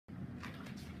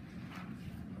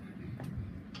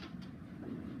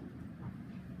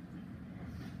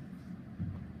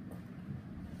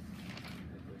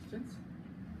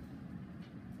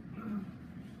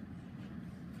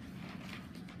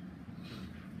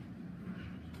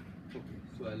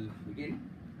So I'll begin.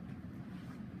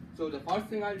 So the first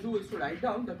thing I'll do is to write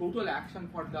down the total action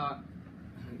for the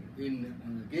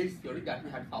gauge theory that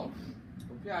we had found.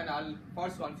 Okay, and I'll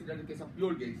first consider the case of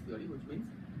pure gauge theory, which means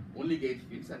only gauge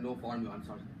fields and no fermions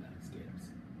or scalars.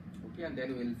 Okay, and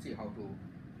then we'll see how to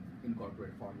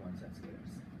incorporate fermions and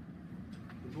scalars.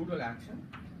 The total action.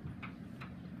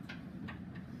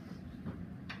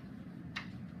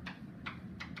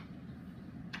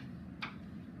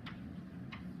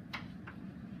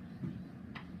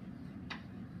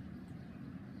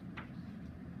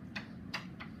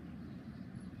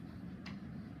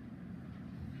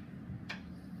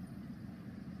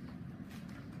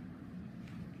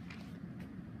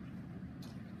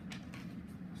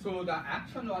 So the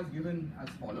action was given as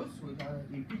follows with an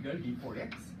integral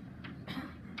d4x.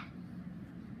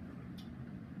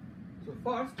 So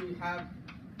first we have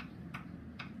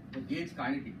the gauge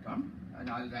kinetic term, and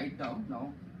I'll write down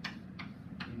now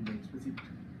in the explicit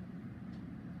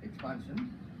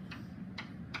expansion.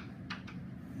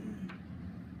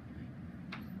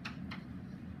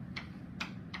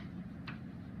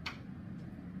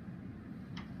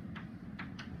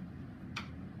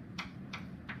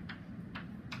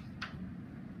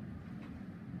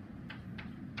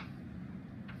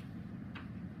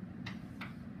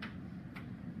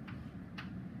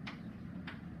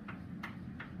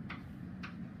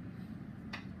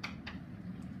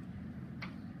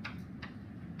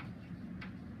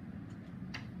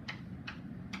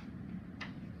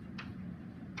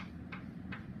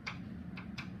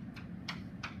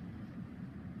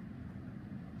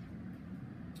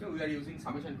 So we are using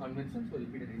summation convention, so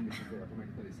repeated this will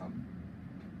automatically sum.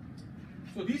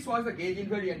 So this was the gauge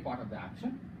invariant part of the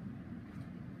action.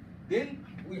 Then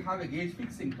we have a gauge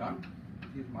fixing term,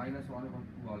 which is minus 1 over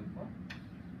 2 alpha.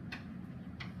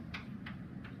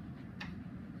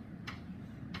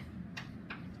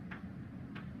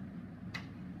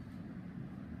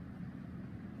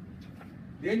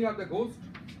 Then you have the ghost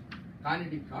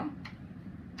kinetic term.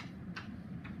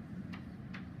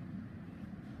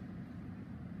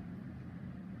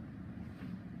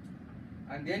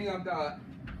 And then you have the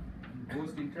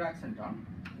ghost interaction term.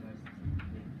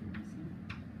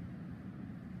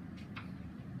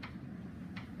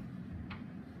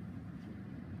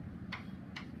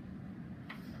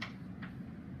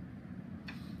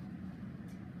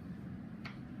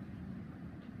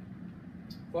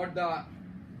 For the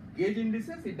gauge indices,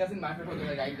 it doesn't matter whether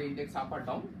I write the index up or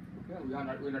down. Okay, we are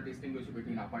not distinguishing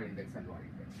between upper index and lower index.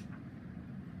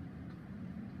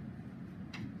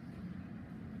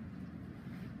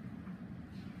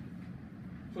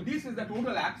 So this is the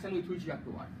total action with which you have to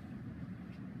work.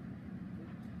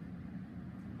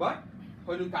 But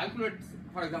when you calculate,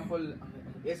 for example,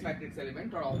 S matrix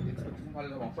element or expectation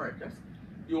value of operators,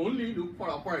 you only look for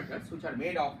operators which are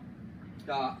made of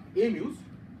the AMUs,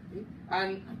 okay?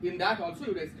 And in that also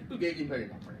you restrict to gauge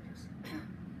invariant operators.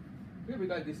 Okay?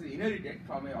 Because this is inherited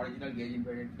from an original gauge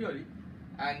invariant theory,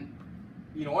 and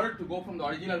in order to go from the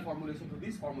original formulation to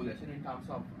this formulation in terms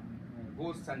of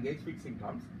ghosts and gauge fixing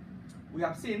terms, we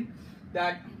have seen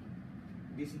that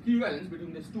this equivalence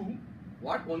between these two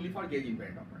work only for gauge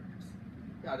invariant operators.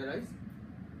 Okay, otherwise,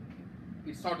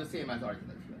 it's not the same as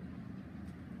original theory.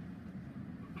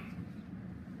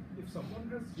 If someone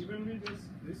has given me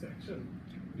this action,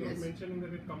 you are mentioning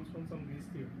that it comes from some gauge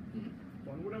theory.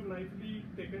 One would have naively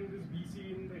taken this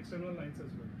BC in the external lines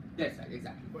as well. Yes, sir,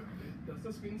 exactly. But does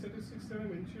the spin statistics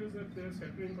theorem ensures that their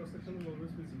scattering cross section will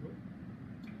always be 0?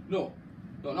 No.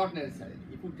 No, not necessarily.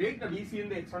 If you take the BC in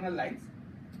the external lines,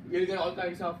 you will get all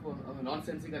kinds of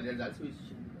nonsensical results which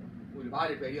will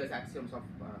violate various axioms of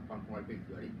conformal field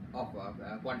theory, of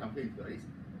quantum field theories,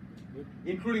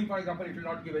 including, for example, it will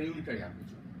not give a unitary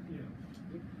amplitude.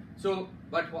 Yeah. So,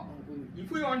 but if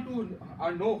we want to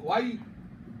know why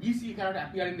BC cannot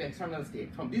appear in the external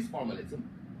state from this formalism,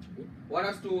 one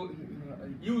has to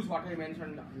use what I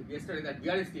mentioned yesterday, that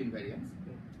BRST invariance.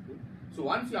 So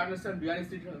once you understand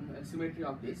BRST symmetry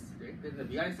of this, right, then the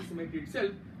BRST symmetry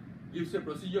itself gives a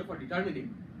procedure for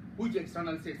determining which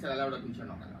external states are allowed and which are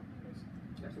not allowed.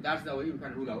 Yeah, so that's the way you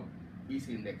can rule out BC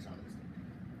in the external state.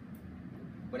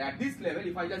 But at this level,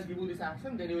 if I just give you this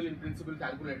action, then you will in principle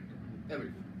calculate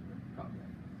everything from here.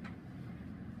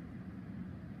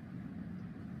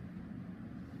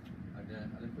 Are there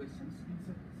other questions?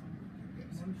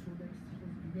 One show that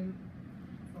was given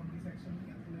from this action we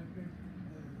calculated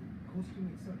ghost in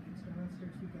external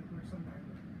states, we calculate some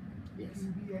diagram. Yes.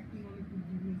 QB acting on it will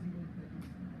give me 0. That is.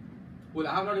 Well, I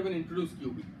have not even introduced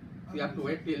QB. So you have to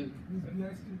wait till.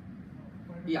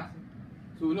 Yeah.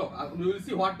 So no, we will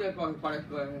see what the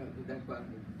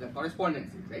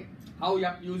correspondence is, right? How you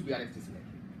have to use BRST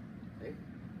symmetry, right?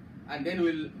 and then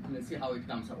we'll see how it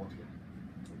comes about here.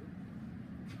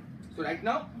 So right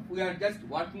now we are just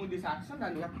working with this action,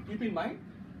 and we have to keep in mind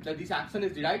that this action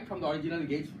is derived from the original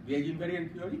gauge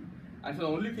invariant theory, and so the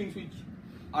only things which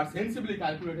are sensibly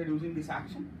calculated using this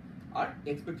action are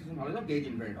expectation values of gauge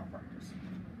invariant operators.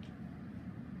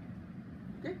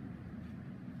 Okay.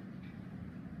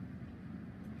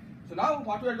 So now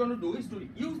what we are going to do is to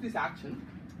use this action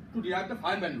to derive the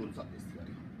Feynman rules of this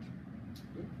theory.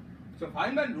 Okay. So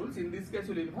Feynman rules in this case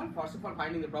will involve first of all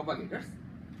finding the propagators.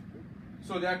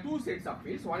 So there are two sets of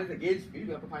fields. One is the gauge field.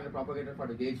 We have to find the propagator for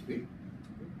the gauge field,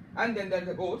 and then there is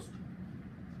a ghost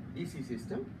DC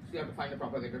system. So you have to find the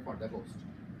propagator for the ghost,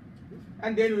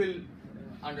 and then we will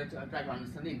try to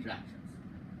understand the interactions.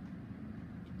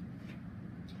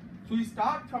 So we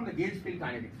start from the gauge field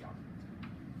kinetic term.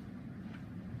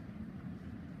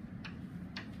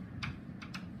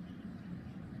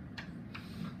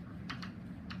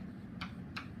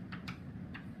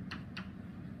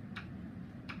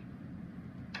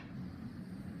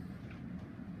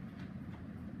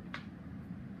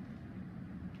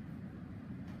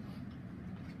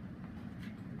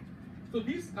 So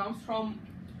this comes from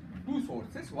two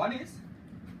sources. One is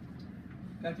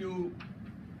that you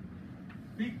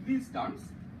pick these terms.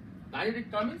 Kinetic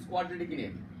term is quadratic in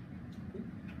AB.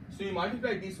 So you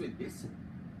multiply this with this.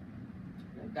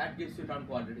 That gives you term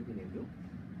quadratic in AB.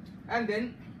 And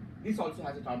then this also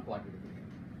has a term quadratic in AB.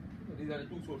 So these are the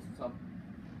two sources of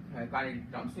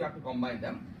kinetic terms. So you have to combine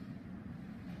them.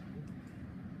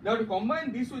 Now to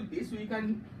combine this with this, we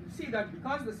can see that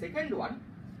because the second one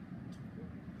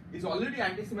is already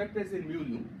antisymmetrized in mu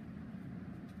nu,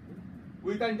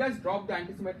 we can just drop the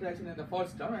antisymmetrization in the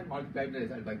first term and multiply the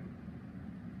result by 2.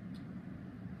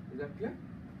 Is that clear?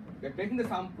 We are taking the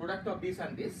sum product of this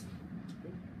and this.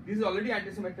 This is already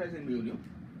antisymmetrized in mu nu.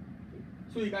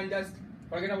 So you can just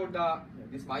forget about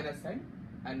this minus sign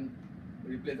and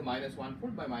replace the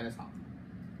 -1/4 by -12.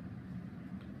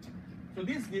 So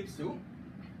this gives you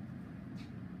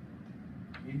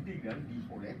integral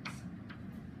d4x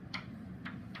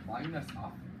minus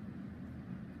half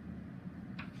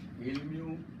L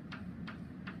mu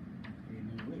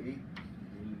anyway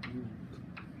L mu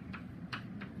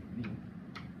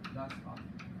plus half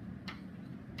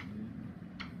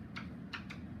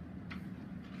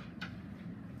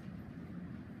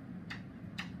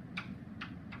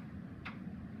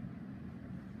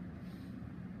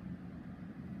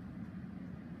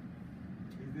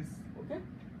Is this okay?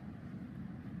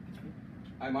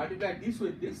 I multiply this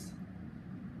with this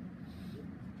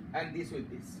and this with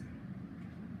this.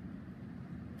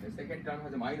 The second term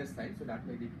has a minus sign, so that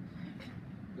made it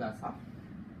plus half.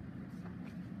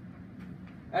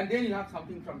 And then you have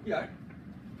something from here,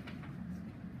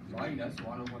 minus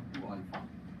 1/2 alpha.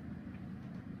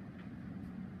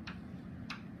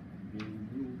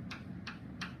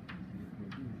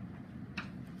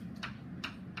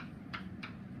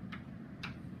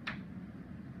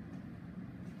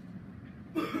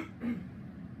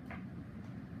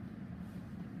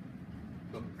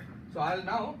 So I'll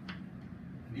now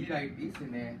rewrite this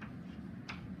in a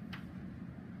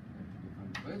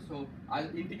different way. So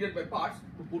I'll integrate by parts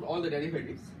to put all the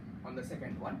derivatives on the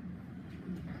second one.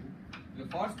 The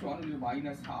first one will be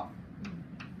minus half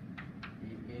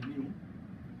a nu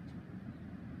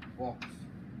box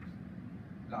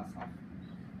plus half.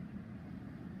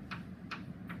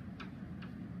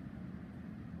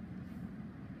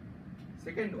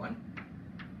 Second one.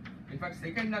 In fact,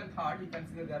 second and third, you can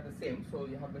see that they are the same. So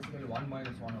you have basically 1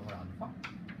 minus 1 over alpha.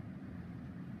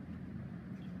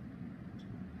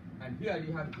 And here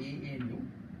you have a nu.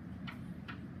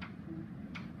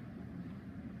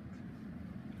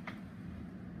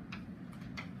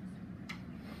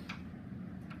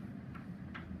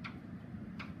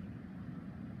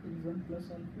 Is 1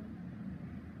 plus alpha?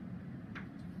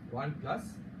 1 plus.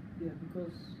 Yeah,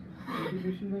 because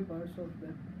integration by parts of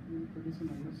that will produce a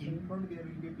minus sign. In front there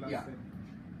will be plus. Yeah.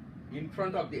 In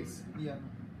front of this. Yeah.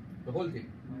 The whole thing.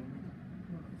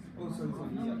 Oh, sorry.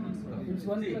 Yeah. It's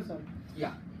 1 See. plus alpha.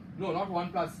 Yeah. No, not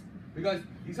 1 plus. Because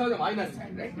these are the minus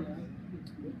sign, right? Yeah.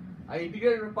 I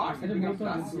integrated the parts, it And becomes both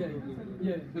of plus. them,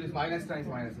 yeah. So this minus times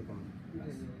minus becomes plus.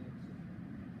 Yes.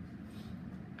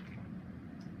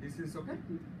 This is okay?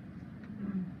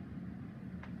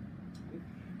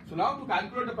 So now to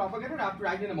calculate the propagator, I have to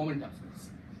write in a momentum space.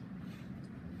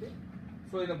 Okay?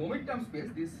 So in the momentum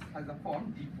space, this has the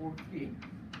form d4k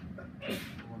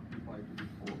over 2 pi to the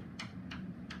 4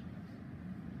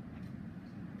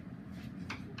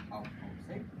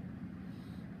 outside.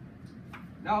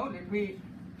 Now let me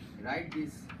write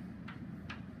this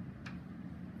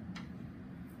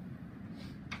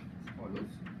as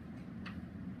follows.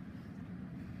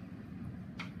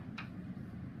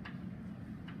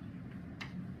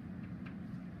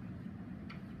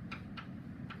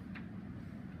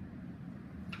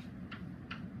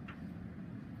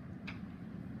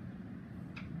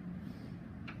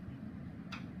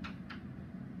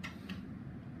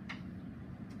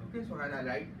 Okay, so when I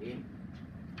write M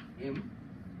A mu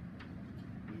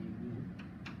B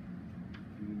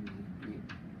mu A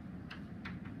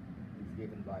is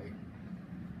given by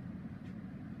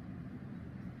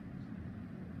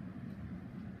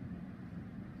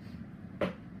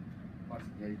first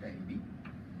delta AB.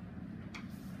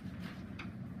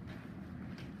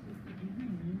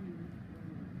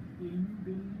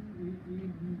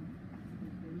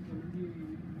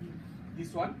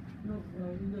 This one? No,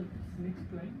 in the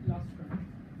next line, last line.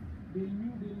 Del mu,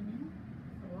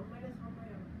 One minus one by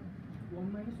alpha.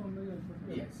 1 minus 1 by alpha.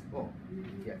 Yes. Oh,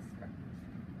 yes. Correct.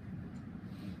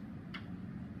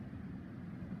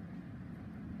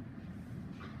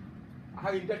 I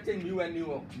have interchanged mu and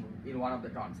nu in one of the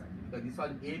terms actually, because this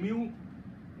was a nu,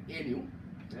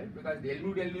 right? Because del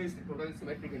mu is totally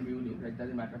symmetric in mu nu. It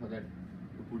doesn't matter whether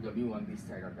you put the mu on this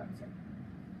side or that side.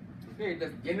 Okay, the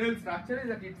general structure is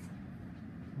that it's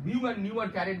mu and nu are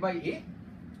carried by A,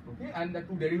 okay, and the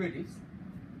two derivatives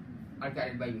are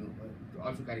carried by mu,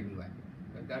 also carry mu and.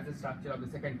 Right? That's the structure of the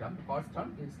second term. The first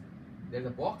term is there's a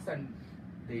box and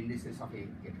the indices of A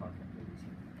get contracted.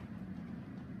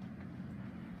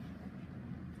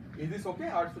 Is this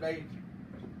okay, or should I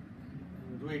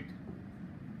do it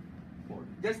more?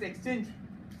 Just exchange.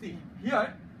 See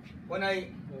here, when I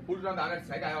put it on the other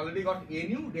side, I already got A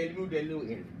nu, del mu,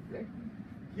 N, right?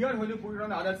 Here, when you put it on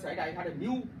the other side, I had a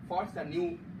mu first and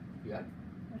nu here.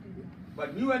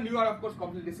 But mu and nu are of course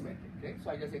completely symmetric, right? So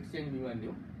I just exchange mu and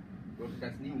nu, wrote it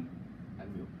as nu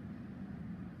and mu.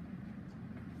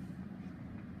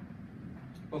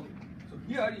 Okay, so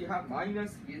here you have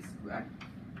minus A square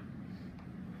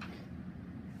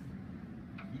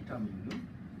beta mu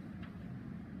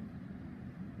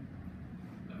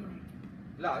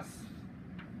plus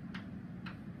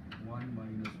 1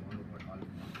 minus 1 over alpha.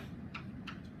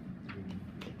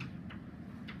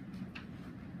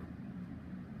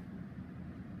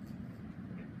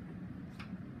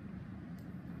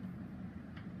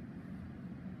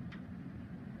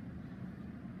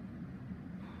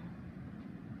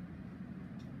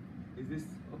 Is this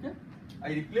okay? I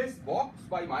replace box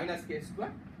by minus k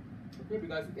square, okay,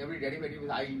 because every derivative is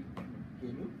I k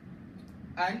mu,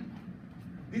 and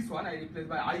this one I replace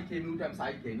by I k mu times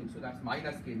I k nu, so that's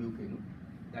minus k mu k nu,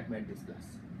 that made this plus.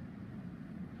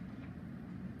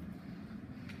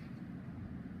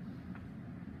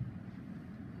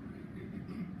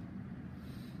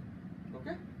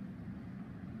 Okay?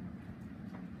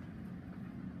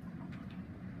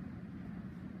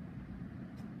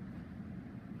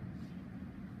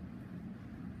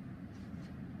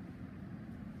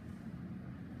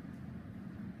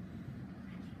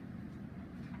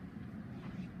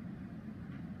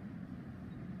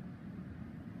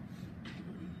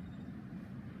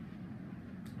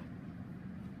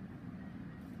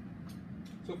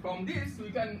 So from this we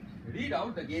can read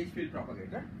out the gauge field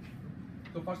propagator.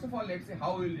 So first of all, let's say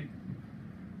how we will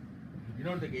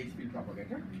denote the gauge field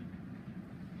propagator.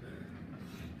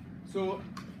 So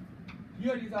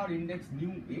here is our index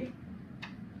mu A,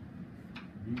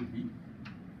 mu B.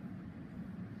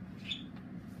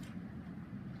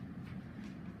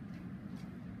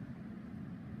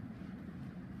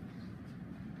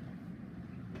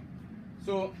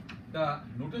 So the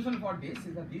notation for this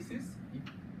is that this is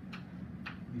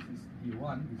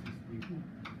A1, this is A2.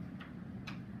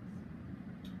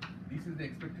 This is the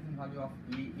expectation value of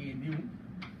A nu,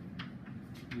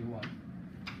 A1,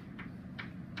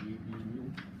 A nu,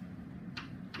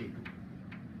 A2.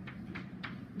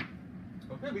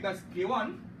 Okay, because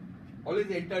K1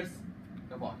 always enters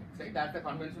the vortex, right? That's the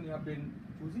convention you have been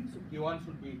choosing. So K1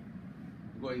 should be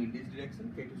going in this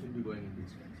direction, K2 should be going in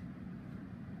this direction.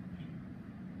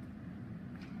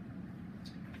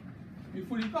 If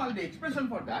you recall the expression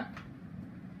for that,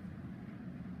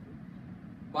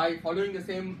 by following the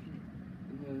same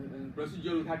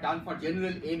procedure we had done for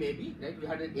general MAB, right? We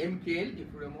had an MKL, if you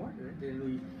remember, right? Then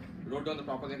we wrote down the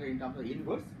propagator in terms of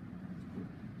inverse.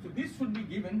 So this should be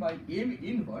given by M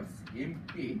inverse,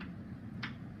 MK1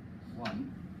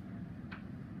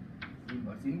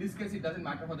 inverse. In this case, it doesn't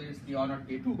matter whether it's K1 or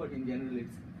K2, but in general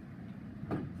it's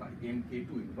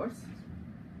MK2 inverse,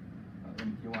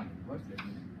 MK1 inverse. Let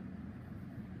me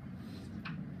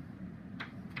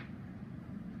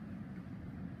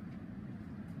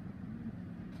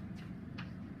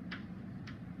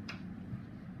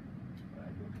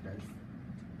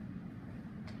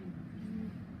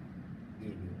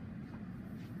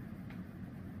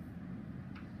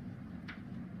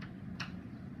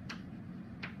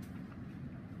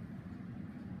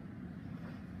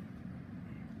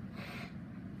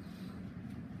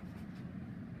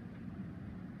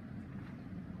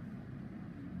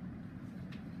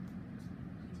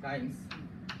times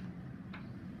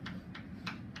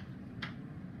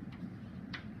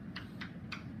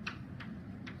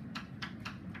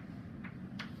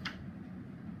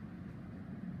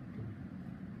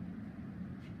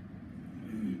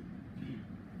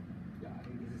yeah, I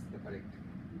think this is the correct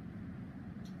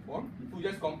form. If you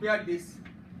just compare this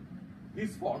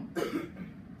form that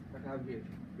I have here,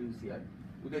 used here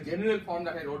with the general form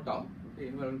that I wrote down, okay,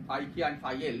 involving phi k and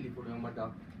phi l, if you remember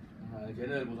the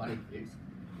general bosonic fields.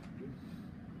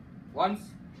 Once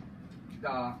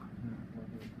the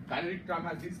kinetic term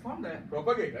has this form, the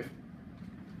propagator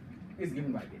is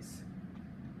given by this.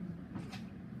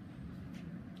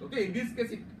 Okay, in this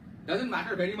case, it doesn't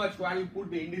matter very much where you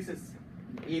put the indices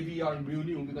A, B, or mu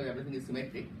nu because everything is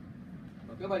symmetric.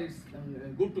 Okay, but it's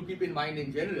good to keep in mind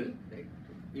in general, right?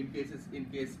 In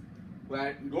case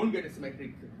where you don't get a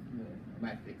symmetric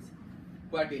matrix,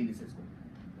 where the indices go.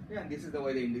 Okay, and this is the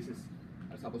way the indices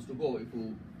are supposed to go if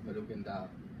you look in the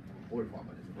old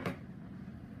formalism.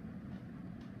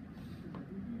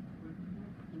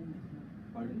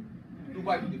 Pardon? 2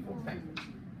 pi to the 4th times.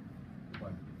 2 pi to the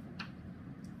 4th.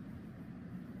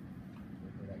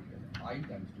 I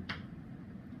times 2.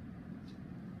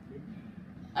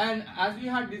 And as we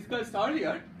had discussed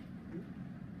earlier,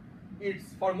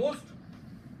 it's for most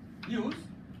views,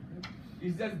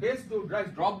 it's just best to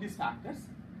just drop these factors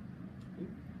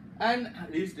and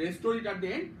restore it at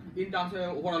the end in terms of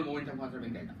overall momentum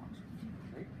conserving delta function.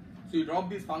 Right? So you drop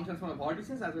these functions from the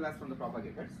vortices as well as from the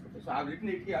propagators. Okay, so I have written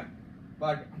it here,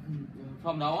 but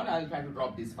from now on I will try to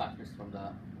drop these factors from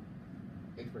the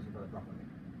expression for the propagator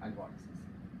and vortices.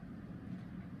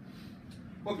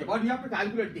 Okay, but we have to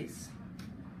calculate this.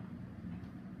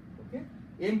 Okay,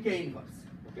 mk inverse.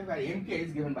 Okay, where mk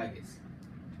is given by this.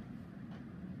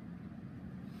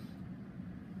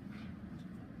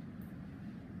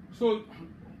 So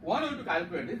one way to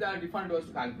calculate this, there are different ways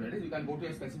to calculate this. You can go to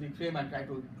a specific frame and try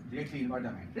to directly invert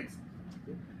the matrix.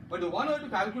 Okay. But the one way to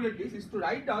calculate this is to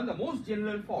write down the most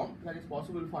general form that is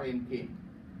possible for mk,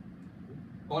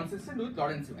 consistent with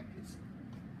Lorentz symmetries.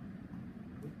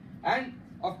 And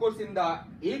of course, in the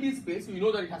AB space, we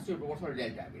know that it has to be proportional to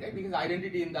delta AB, right? Because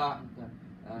identity in the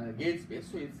gauge space,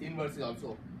 so its inverse is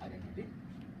also identity.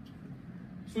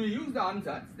 So we use the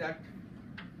ansatz that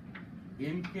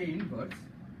mk inverse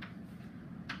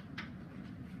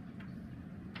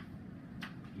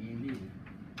mu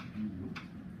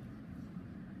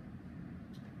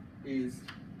is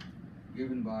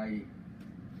given by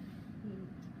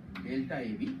delta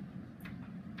AB,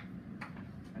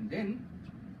 and then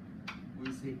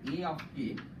we say A of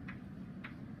k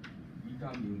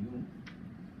beta mu nu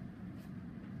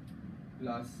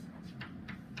plus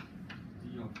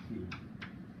G of k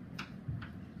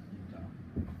beta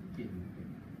k mu k.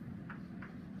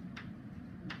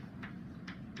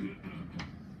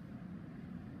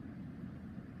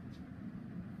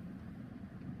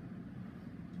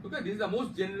 Okay, this is the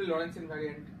most general Lorentz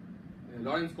invariant,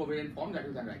 Lorentz covariant form that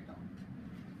you can write down.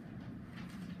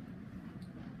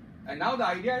 And now the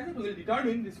idea is that we will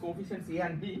determine these coefficients A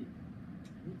and B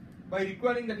by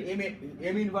requiring that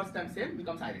M inverse times M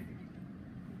becomes identity.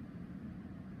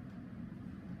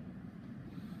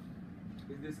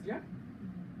 Is this clear?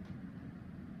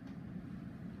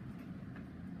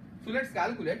 So let's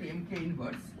calculate mk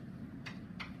inverse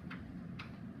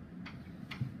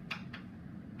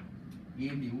A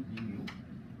mu B mu,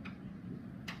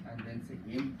 and then say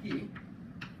mk.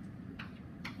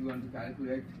 You want to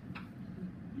calculate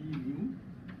B mu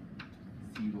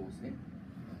 0, say.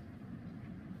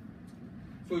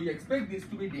 So you expect this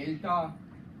to be delta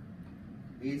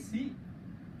AC,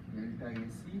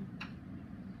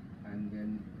 and then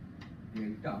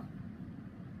delta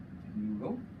mu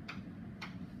rho.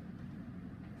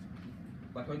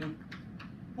 But when you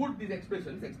put these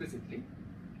expressions explicitly,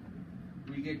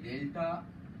 we get delta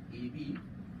AB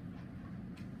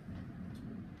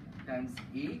times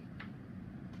A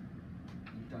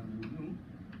beta mu nu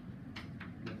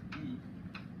plus B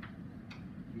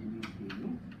K mu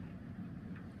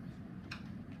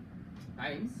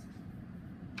times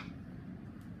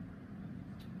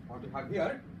what you have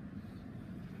here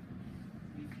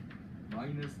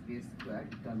minus k square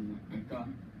beta mu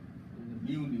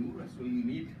nu, so you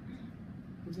need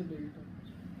It's a delta.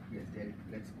 yes delta.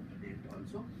 Let's put the delta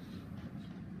also.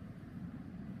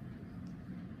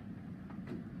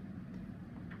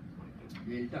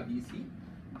 Delta BC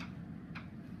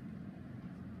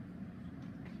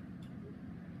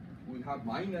we have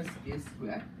minus k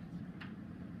square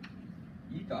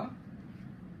eta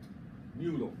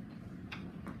mu rho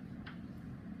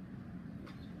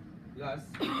plus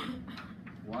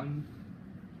 1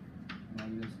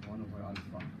 minus 1 over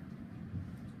alpha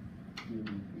K nu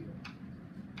K rho.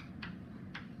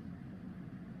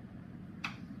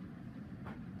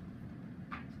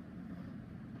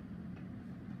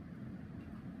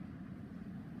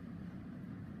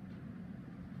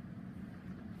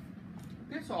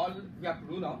 Okay, so all we have to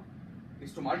do now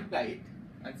is to multiply it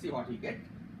and see what we get.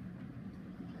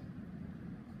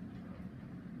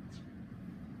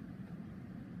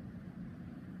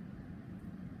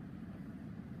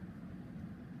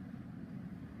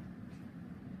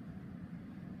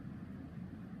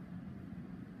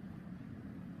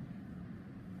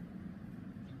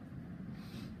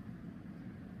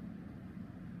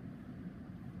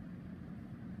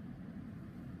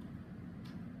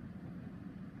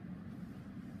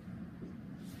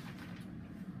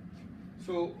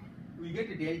 So we get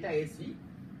a delta AC,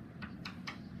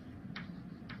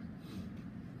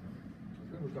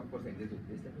 which of course agrees with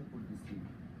this. Let me put this C.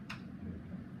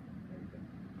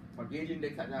 For gauge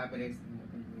index, as I have been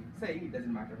saying, it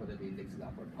doesn't matter whether the index is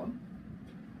up or down.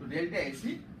 So delta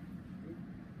AC.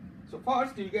 So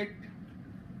first you get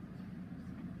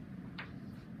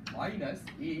minus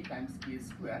A times K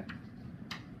square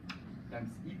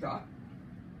times eta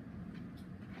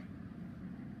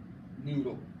nu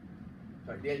rho.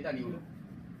 Sorry, delta nu rho.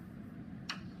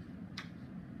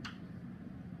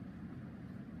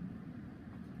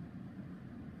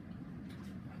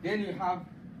 Then you have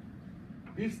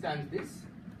this times this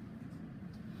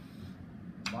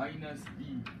minus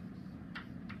B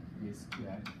K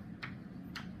square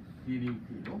K nu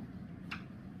K rho.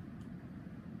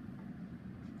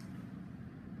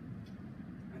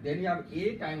 Then you have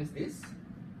A times this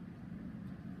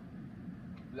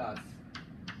plus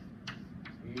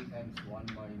A times 1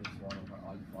 minus 1 over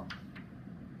alpha.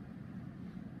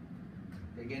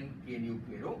 Again K nu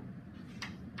K rho.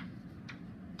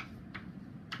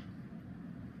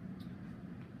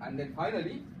 And then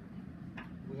finally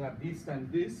we have this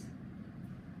times this,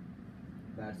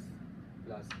 that's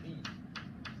plus B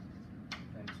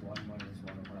times 1 minus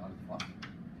 1 over alpha.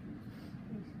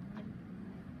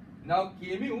 Now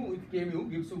K mu with K mu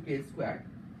gives you K square.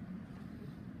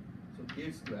 So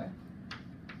K square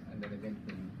and then again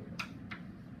K mu K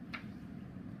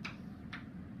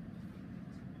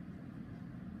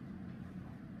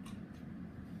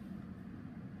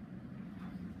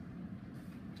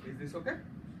rho. Is this okay?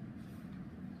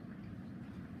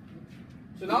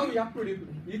 So now we have to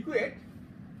equate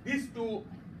these two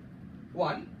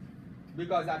 1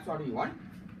 because that's what we want,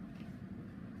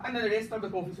 and then the rest of the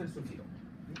coefficients to 0.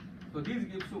 So this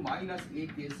gives you minus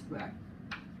AK square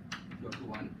equal to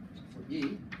 1. So A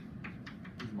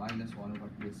is minus 1 over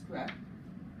K square.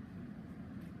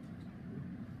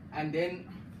 And then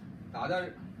the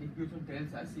other equation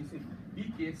tells us, you see,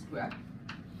 BK square.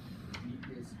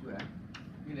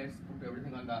 Okay, let's put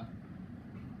everything on the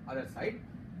other side.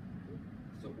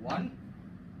 So 1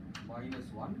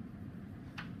 minus 1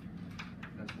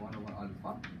 plus 1 over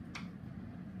alpha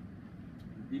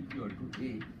is equal to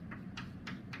A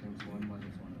times 1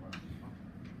 minus 1 over alpha.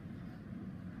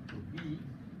 So B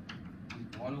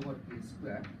is 1 over K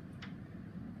square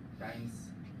times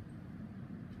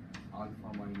alpha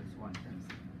minus 1 times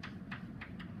A.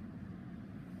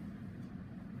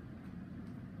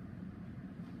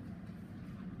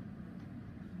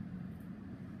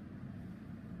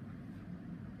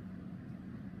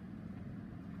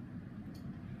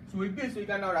 So with this we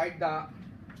can now write the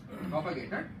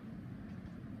propagator.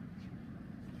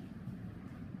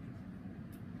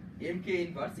 MK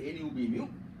inverse A nu B mu.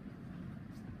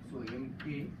 So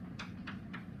MK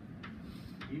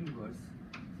inverse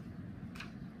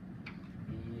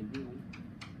A nu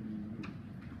B mu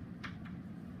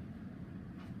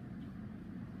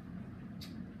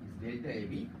is delta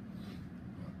AB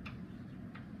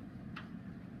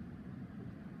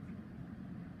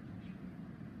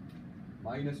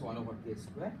minus 1 over K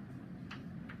square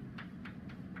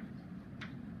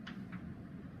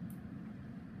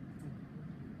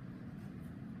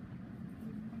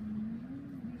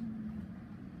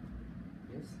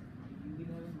yes. You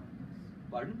will have a minus.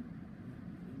 Pardon?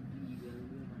 In B there will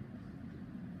be a minus.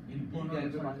 In B No, no, there will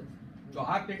be sorry. minus. So I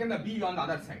have taken the B on the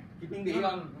other side, keeping the A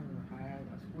on. I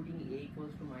was putting A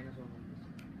equals to minus 1 on this.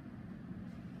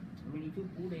 I mean, if you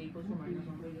put A equals to minus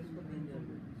 1 by this, but then there will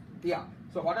be. Yeah.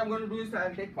 So what I'm going to do is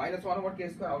I'll take minus 1 over K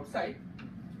square outside,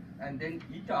 and then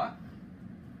eta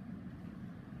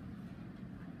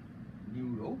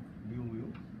nu rho nu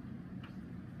mu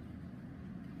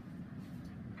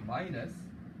minus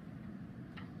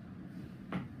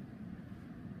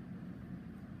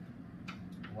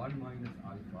 1 minus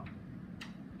alpha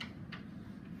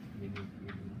K nu K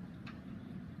mu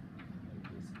by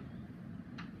K square.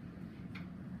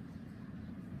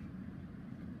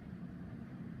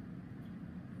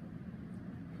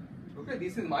 Okay,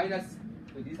 this is minus,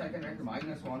 so this I can write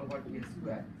minus 1 over k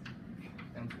square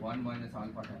times 1 minus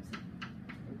alpha times c.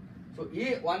 So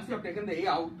a, once you have taken the a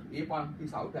out, a part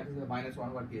is out, that is the minus 1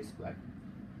 over k square.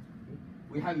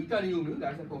 We have eta nu mu,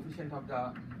 that is the coefficient of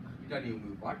the eta nu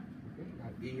mu part. Okay,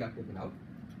 we have a have taken out.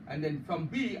 And then from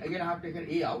b, again I have taken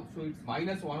a out, so it's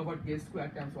minus 1 over k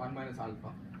square times 1 minus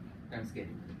alpha times k.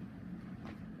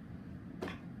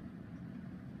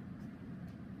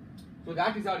 So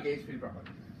that is our gauge field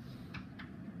property.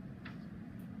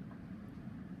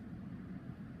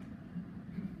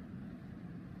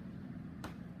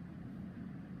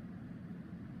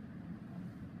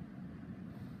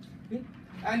 Okay.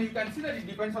 And you can see that it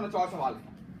depends on the choice of alpha.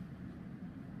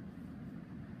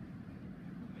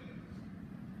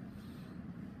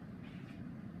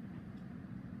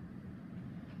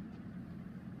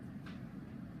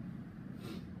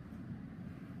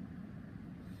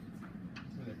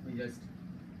 Just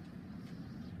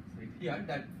say here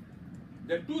that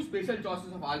there are two special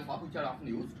choices of alpha which are often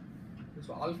used.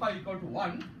 So alpha equal to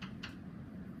 1,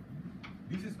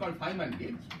 this is called Feynman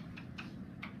gauge.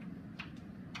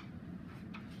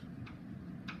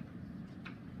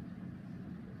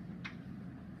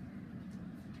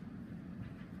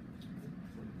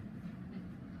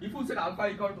 If you set alpha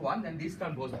equal to 1, then this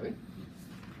term goes away,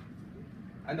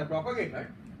 and the propagator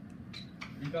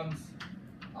becomes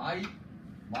I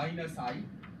minus I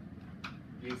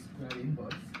k square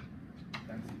inverse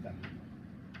times theta.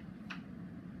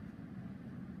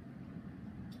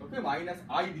 Okay, minus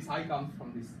I, this I comes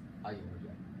from this I over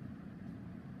here.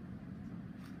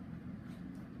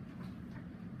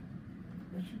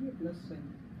 There should be a plus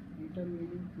sign. Eta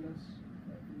meaning plus.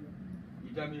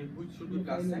 Eta meaning which should be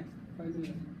plus sign?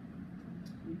 Final.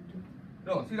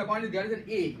 No, see the point is there is an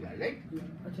A here, right? Yeah.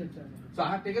 Acha, acha. So I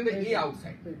have taken the A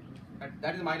outside. Right.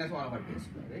 That is minus 1 over k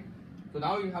square, right? So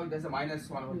now you have there's a minus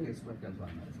 1 over k square times 1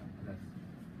 minus 1. That's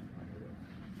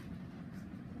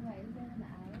Why is there an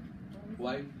I?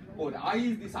 why? Oh, the I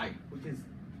is the side, which is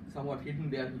somewhat hidden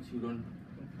there, which you don't.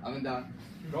 I mean, the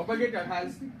propagator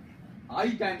has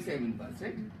I times m inverse,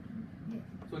 right? Yes.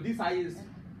 So this I is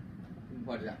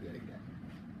what is appearing there.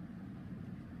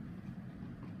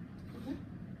 Okay.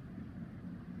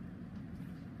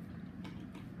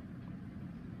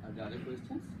 Are there other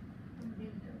questions?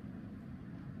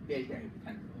 Delta,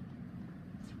 thank you.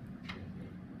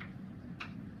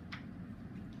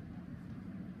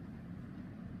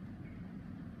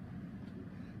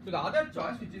 So the other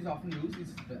choice which is often used is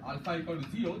alpha equal to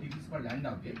 0. This is called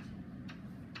Landau gauge.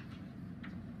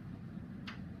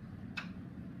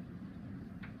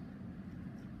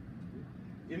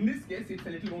 In this case, it's a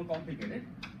little more complicated.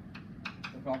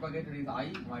 The propagator is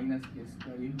I minus k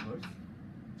square inverse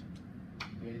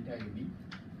delta AB,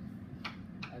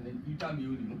 and then eta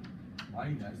mu nu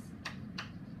minus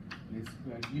k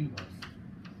square inverse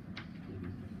AB.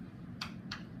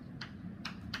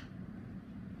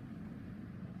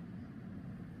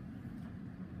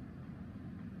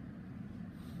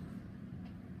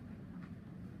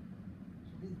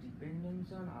 This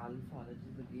dependence on alpha, that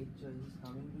is the gauge choice, is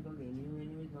coming because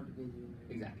nu is not gauge unit.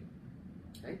 Exactly.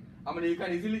 Right? I mean, you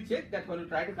can easily check that when you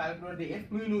try to calculate the f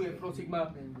mu nu f rho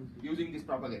sigma using this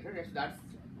propagator. That's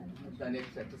the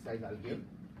next exercise I'll give.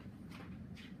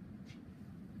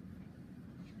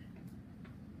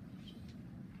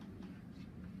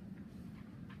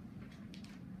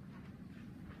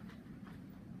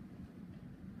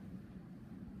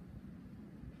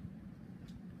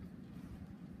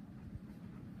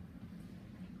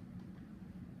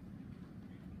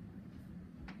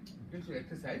 Okay, so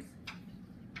exercise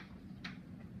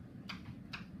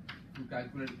to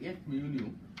calculate f mu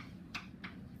nu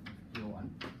Q1.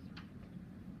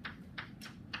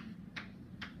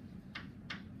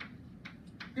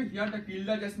 Okay, here the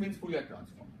tilde just means Fourier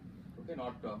transform. Okay,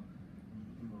 not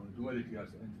duality or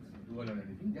dual or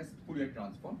anything, just Fourier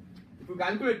transform. If you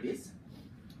calculate this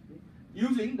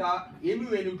using the mu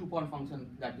nu two-point function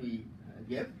that we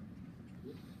gave,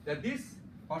 that this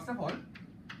first of all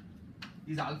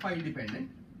is alpha independent.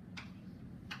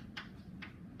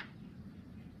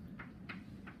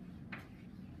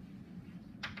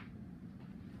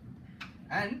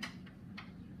 And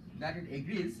that it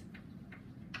agrees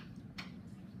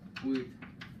with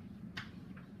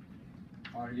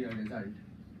earlier result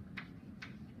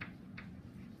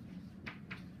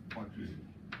for QED.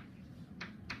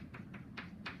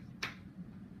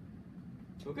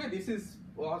 Okay, this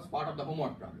was part of the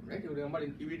homework problem, right? You remember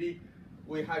in QED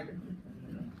we had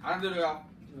another way of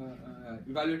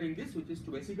evaluating this, which is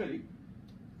to basically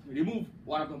remove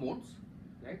one of the modes,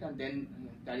 right, and then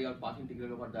carry out path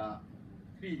integral over the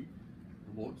three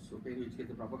modes. Okay, in which case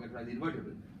the propagator is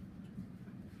invertible.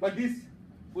 but this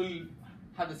will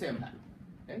have the same value,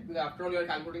 right? Because after all, you are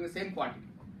calculating the same quantity,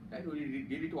 right? We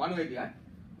did it one way here,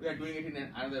 we are doing it in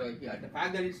another way here. The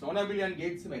fact that it's non-abelian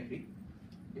gauge symmetry,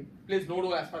 okay, plays no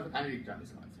role as far as the kinetic term is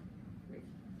concerned, right?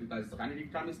 Because the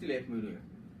kinetic term is still F mu here.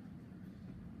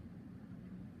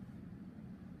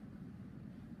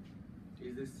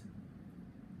 Is this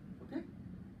okay?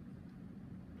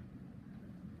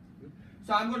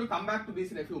 So I'm going to come back to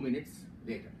this in a few minutes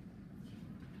later.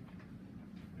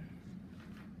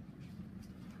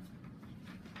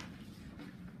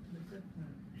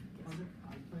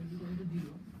 Alpha is equal to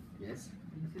 0. Yes.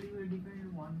 Initially we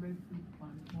defined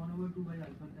 1 over 2 by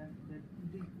alpha, that it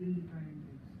is ill defined in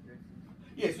this.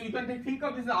 Yes, so you can think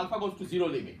of this as alpha goes to 0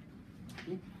 limit.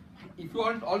 Okay. If you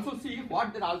want to also see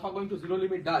what that alpha going to 0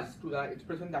 limit does to the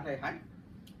expression that I had,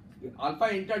 alpha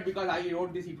entered because I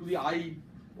wrote this e to the I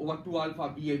over 2 alpha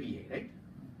BA, right?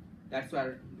 That's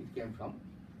where it came from.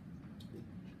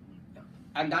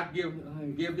 And that gave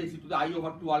this e to the I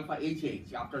over 2 alpha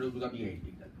HH after you do the BA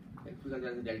integral, right? Because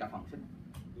there is a delta function.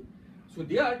 Okay. So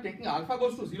there, taking alpha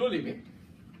goes to 0 limit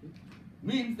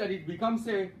means that it becomes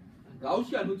a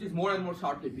Gaussian which is more and more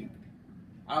shortly peaked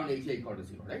around HA equal to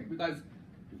 0, right? Because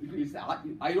it's,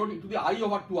 I wrote it to the I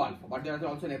over 2 alpha, but there is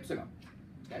also an epsilon.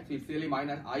 Okay? So it's really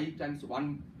minus I times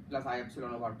 1 plus I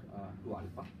epsilon over 2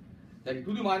 alpha. Then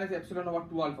to the minus epsilon over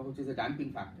 2 alpha, which is a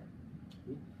damping factor.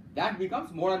 Okay? That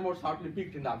becomes more and more shortly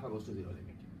peaked in the alpha goes to 0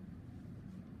 limit.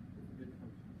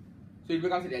 So it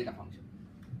becomes a delta function.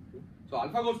 Okay? So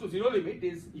alpha goes to 0 limit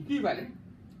is equivalent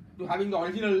to having the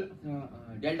original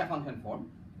delta function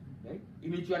form, right?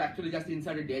 In which you are actually just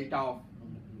inserted delta of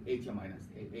HA minus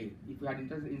A. If you had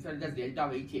inserted just delta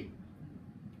of HA,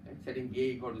 right, setting A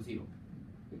equal to 0,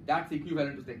 that's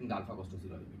equivalent to taking the alpha goes to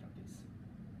 0 limit of this.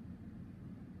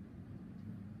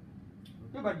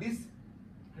 Okay, but this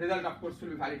result of course will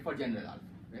be valid for general alpha,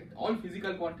 right? All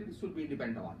physical quantities should be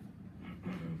independent of alpha.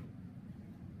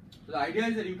 So the idea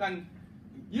is that you can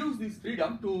use this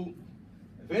freedom to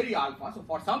vary alpha. So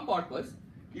for some purpose,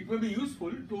 it may be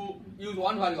useful to use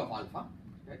one value of alpha.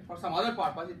 Right? For some other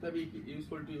purpose, it may be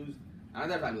useful to use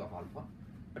another value of alpha.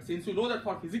 But since you know that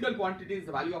for physical quantities,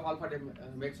 the value of alpha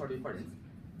makes a difference,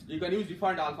 you can use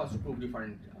different alphas to prove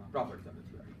different properties of the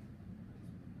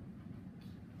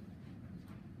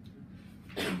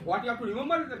theory. What you have to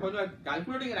remember is that when you are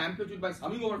calculating an amplitude by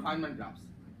summing over Feynman graphs,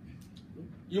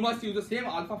 you must use the same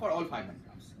alpha for all Feynman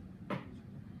graphs,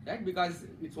 right? Because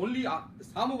it's only the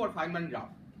sum over Feynman graph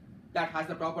that has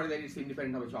the property that it's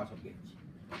independent of a choice of gauge.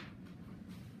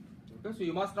 Okay, so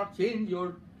you must not change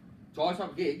your choice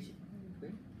of gauge,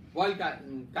 okay, while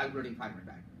calculating Feynman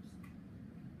diagrams.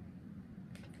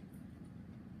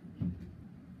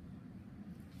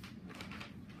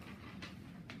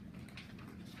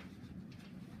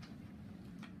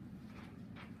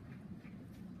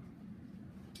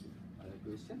 Other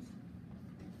questions?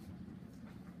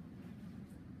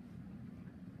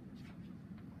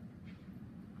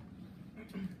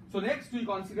 So next we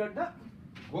consider the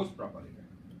ghost propagator.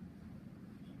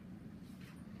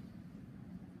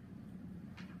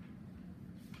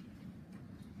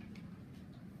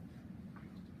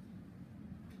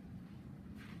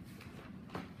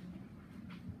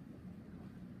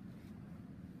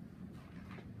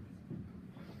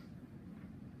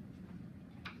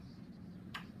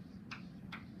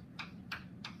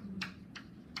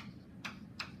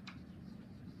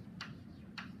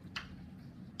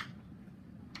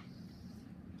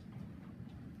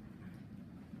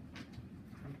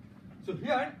 So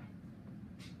here,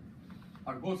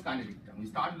 our ghost kinetic term. We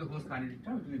start with the ghost kinetic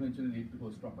term, it will eventually lead to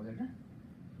ghost propagator.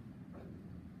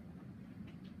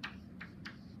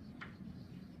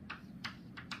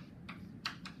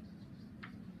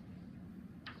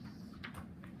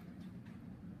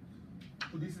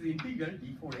 So this is integral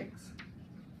d4x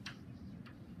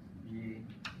a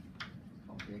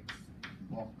of x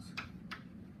box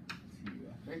c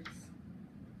of x,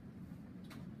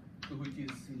 so which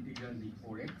is integral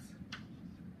d4x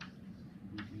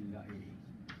between the a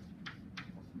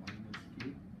of minus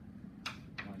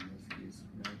k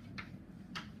square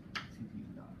c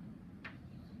theta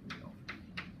a of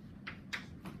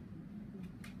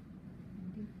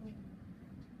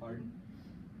pardon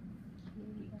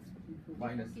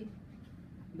minus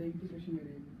The integration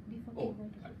variable. oh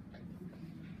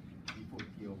d4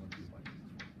 k over 2 pi.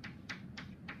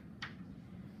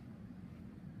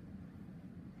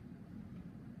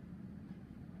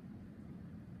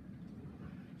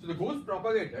 So the ghost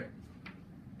propagator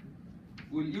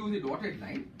will use a dotted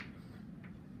line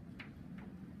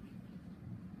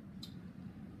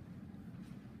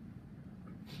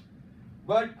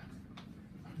but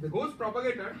the ghost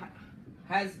propagator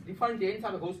has different ends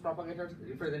of the ghost propagators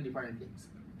represent different things,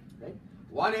 right?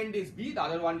 One end is B, the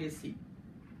other one is C.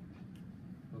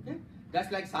 Okay,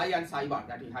 that's like psi and psi bar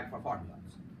that we had for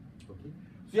formulas. Okay,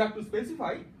 so you have to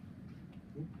specify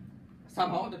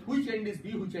somehow that which end is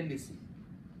B, which end is C.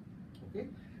 Okay,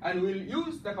 and we will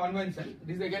use the convention.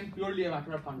 This is again purely a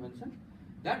matter of convention.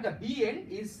 That the B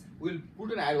end is, we'll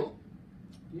put an arrow,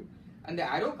 okay, and the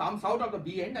arrow comes out of the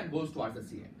B end and goes towards the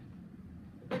C end.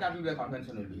 Okay, that will be the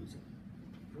convention we'll be using.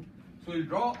 Okay. So we'll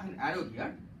draw an arrow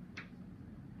here.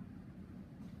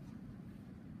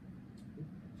 Okay.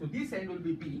 So this end will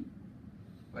be B.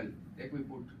 Well, let me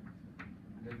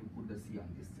put the C on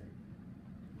this side.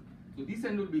 So this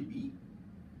end will be B.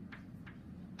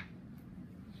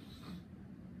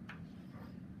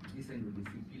 This end will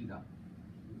be C tilde.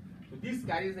 So this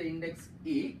carries the index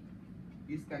A,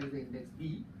 this carries the index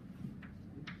B.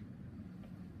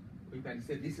 We can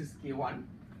say this is K1,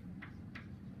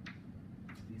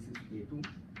 this is K2,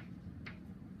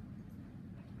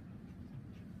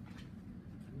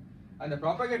 and the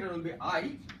propagator will be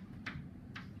I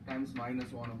times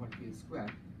minus 1 over K square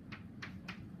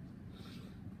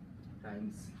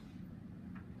times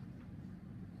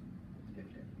delta.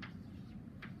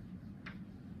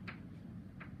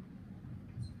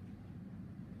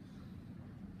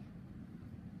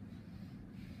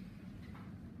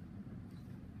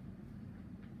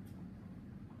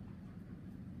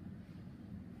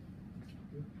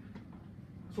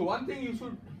 So one thing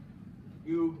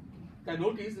you can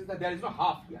notice is that there is no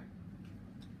half here.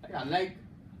 Okay, unlike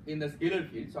in the scalar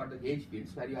fields or the gauge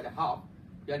fields where you had a half,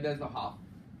 here there is no half.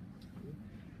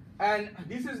 And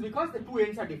this is because the two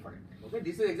ends are different. Okay,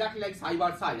 this is exactly like psi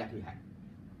bar psi that we had.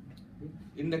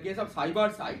 In the case of psi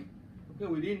bar psi, okay,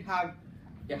 we didn't have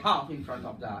a half in front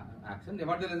of the action.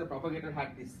 Nevertheless, the propagator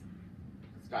had this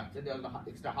structure. There was an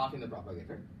extra half in the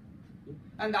propagator.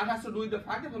 And that has to do with the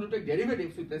fact that when you take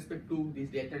derivatives with respect to this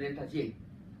delta delta j,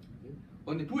 okay,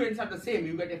 when the two ends are the same,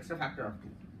 you get extra factor of 2.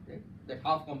 Okay? That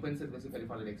half compensates basically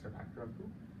for the extra factor of 2.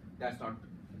 That's not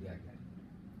there yet.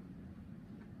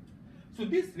 So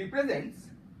this represents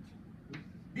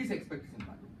this expectation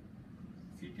value.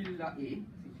 C tilde A, C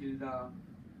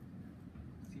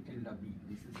tilde B.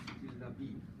 This is C tilde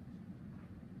B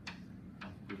of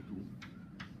K2.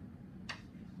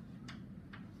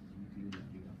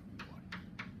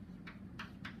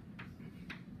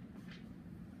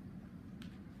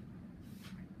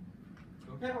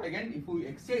 Okay, again, if we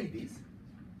exchange this,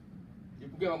 you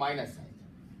give a minus sign.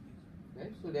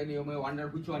 Right? So then you may wonder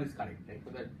which one is correct, right? So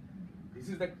that this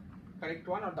is the correct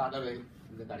one or the other way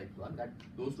is the correct one. That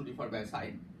those two differ by a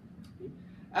sign. Okay?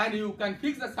 And you can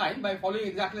fix the sign by following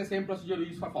exactly the same procedure we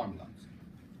use for formulas.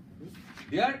 Okay?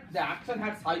 There, the action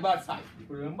had psi bar psi. If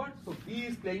you remember, so B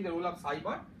is playing the role of psi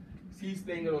bar, C is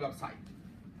playing the role of psi.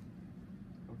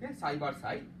 Okay, psi bar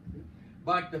psi. Okay?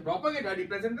 But the propagator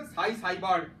represents the psi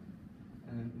bar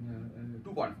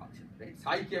 2-point function, right?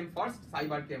 Psi came first, psi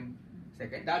bar came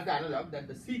second. That's the analog that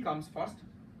the C comes first,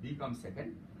 B comes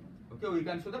second. Okay, we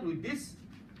can show that with this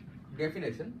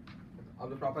definition of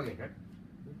the propagator,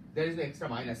 there is an extra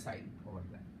minus sign over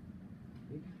there.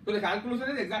 Okay? So the calculation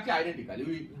is exactly identical.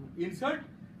 We insert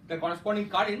the corresponding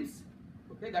currents,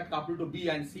 okay, that couple to B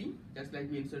and C, just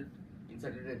like we inserted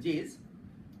the J's.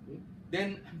 Okay?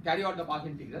 Then carry out the path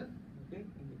integral. Okay,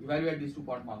 evaluate these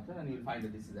 2-point functions, and you will find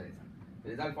that this is the result. The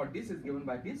result for this is given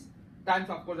by this times,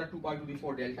 of course, the 2 pi to the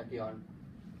 4 delta k1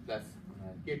 plus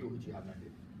k2, which you have not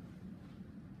written.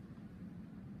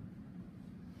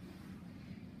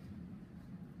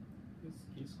 This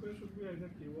k square should be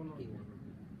either k1 or k1.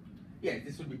 Yes,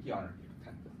 this should be k1 or k2.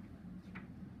 Thank you.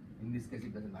 In this case,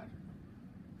 it doesn't matter.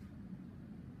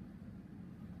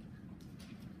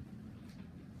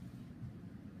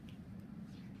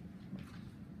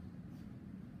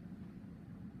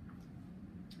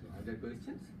 Other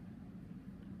questions?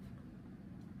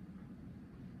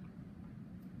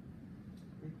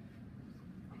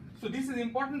 So this is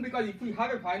important because if we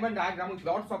have a Feynman diagram with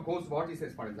lots of ghost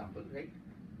vortices, for example, right,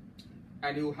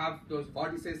 and you have those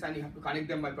vortices and you have to connect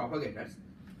them by propagators,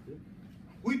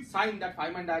 which sign that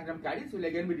Feynman diagram carries will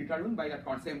again be determined by that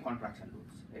same contraction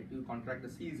rules. Right? You contract the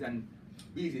C's and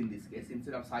B's in this case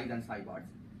instead of psi's and psi bars,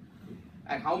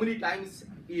 and how many times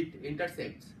it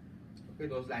intersects. Okay,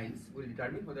 those lines will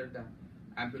determine whether the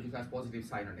amplitude has positive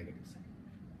sign or negative sign.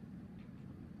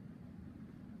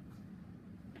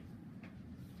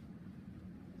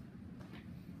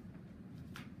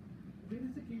 Where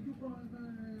is the K2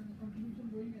 contribution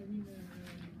going? I mean,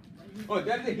 Oh,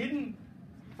 there is a hidden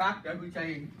factor which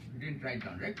I didn't write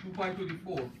down, right? 2 pi to the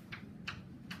 4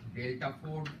 delta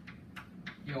 4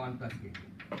 k1 plus k2.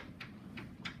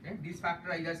 Okay, this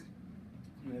factor I just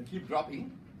keep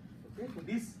dropping. Okay, so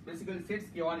this basically sets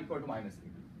K1 equal to minus K2.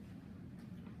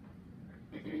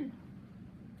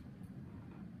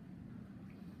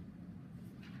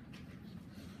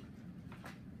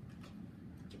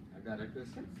 Are there other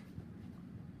questions?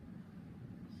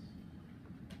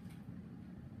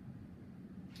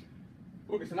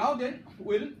 Okay, so now then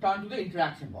we'll turn to the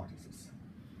interaction vortices.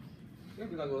 Okay,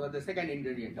 because those are the second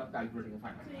ingredient of calculating a So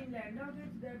finite. in Landau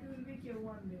gauge, that will be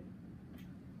Q1 then.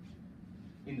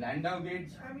 In Landau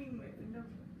gauge, I mean, the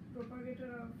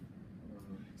propagator of.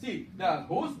 see the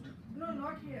ghost. No,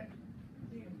 not here.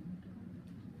 There.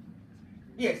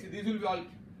 Yes, this will be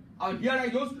all. Here I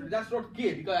just wrote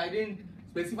K because I didn't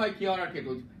specify K1 or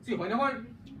K2. See, whenever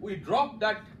we drop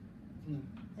that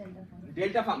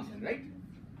delta function, right?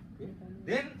 Okay,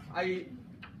 then I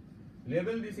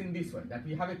label this in this way, that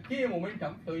we have a K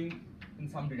momentum flowing in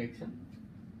some direction,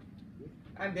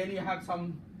 and then you have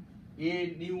some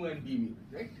A nu and B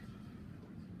mu, right?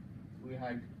 We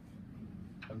had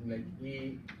something like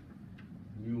A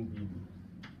mu B mu.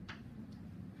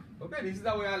 Okay, this is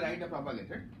the way I write the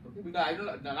propagator. Okay, because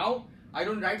I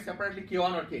don't write separately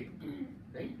K1 or K2,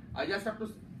 right? I just have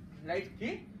to write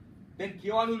K, then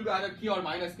K1 will be either K or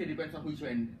minus K, depends on which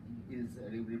end is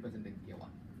representing K1.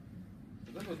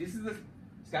 Okay, so this is the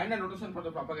standard notation for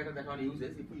the propagator that one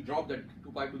uses. If we drop that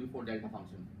 2 pi to the 4 delta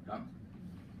function terms,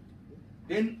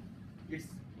 then it's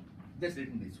just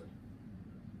written this way.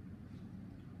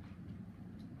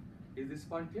 Is this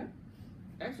point clear?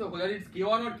 Right, so whether it's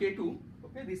K1 or K2,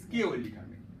 okay, this K will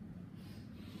determine.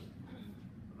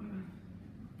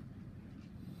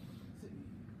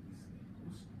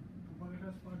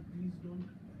 Propagators for these don't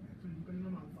actually depend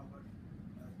on alpha, but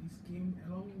these came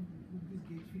along with this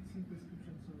gauge fixing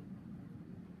prescription. So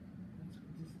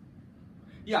this.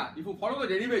 Yeah, if you follow the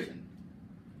derivation,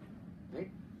 right,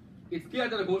 it's clear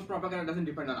that the ghost propagator doesn't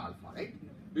depend on alpha, right?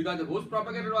 Because the ghost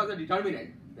propagator was a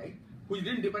determinant, right, which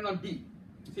didn't depend on B.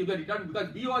 See, because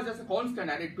B was just a constant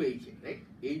added to HA, right?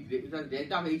 It was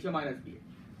delta of HA minus BA.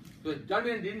 So the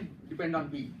determinant didn't depend on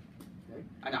B, right?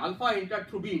 And alpha entered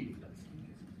through B integrals.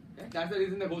 Okay? That's the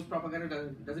reason the ghost propagator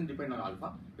doesn't depend on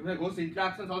alpha. Even the ghost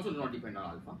interactions also do not depend on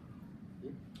alpha.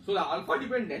 Okay? So the alpha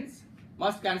dependence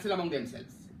must cancel among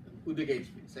themselves with the gauge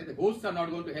fields. Right? The ghosts are not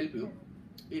going to help you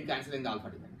in cancelling the alpha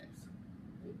dependence.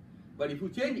 Okay? But if you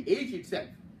change H itself,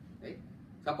 right?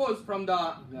 Suppose from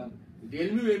the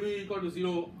del mu mu equal to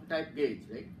 0 type gauge,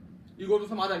 right? You go to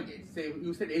some other gauge, say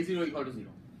you said A0 equal to 0.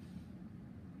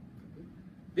 Okay?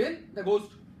 Then the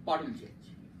ghost part will change.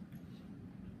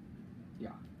 Yeah.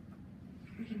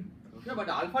 Okay, but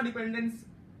the alpha dependence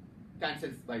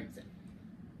cancels by itself.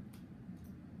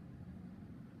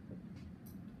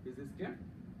 Is this clear?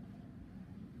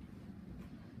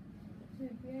 So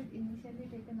if we had initially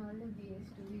taken all the BS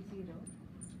to be 0,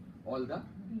 All the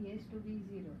BS to be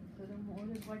 0, so the more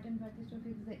important part is to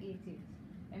fix the HAs.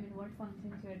 I mean, what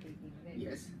functions you are taking, right?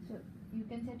 Yes. So you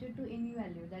can set it to any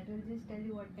value. That will just tell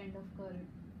you what kind of curve,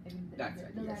 I mean, That's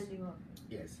right, the yes. value of it.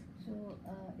 yes. So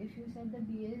if you set the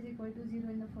BA is equal to 0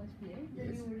 in the first place, then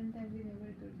Yes. you wouldn't have been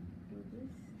able to do this.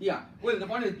 Yeah. Well, the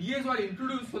point is BAs were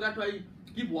introduced so that I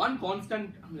keep one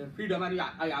constant freedom and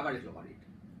I average over it.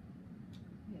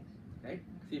 Yes. Right?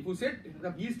 So if you set the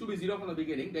B is to be 0 from the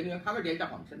beginning, then you have a delta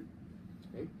function.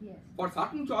 Right? Yes. For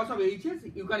certain choice of H's,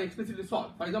 you can explicitly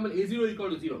solve. For example, A0 equal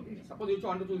to 0 gauge. Suppose you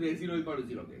want to choose A0 equal to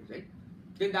 0 gauge, right?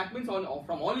 Then that means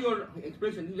from all your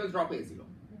expressions, you just drop A0. Yes.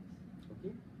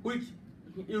 Okay? Which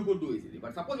you could do easily.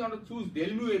 But suppose you want to choose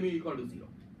del mu mu equal to 0,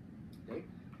 right?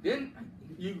 Then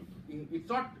it's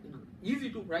not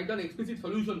easy to write down explicit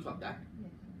solutions of that,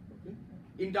 Yes. okay?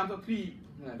 In terms of 3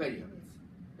 variables,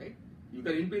 right? You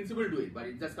can in principle do it, but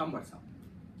it's just cumbersome.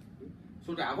 Okay?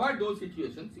 So to avoid those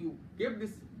situations, you give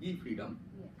this B freedom,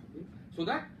 Yes. okay? So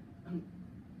that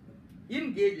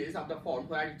in gauges of the form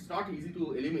where it's not easy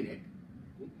to eliminate,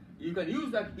 okay, you can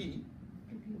use that B,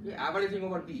 okay, averaging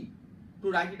over B,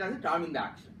 to write it as a term in the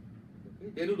action.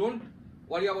 Okay? Then you don't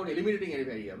worry about eliminating any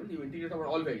variable, you integrate over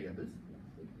all variables.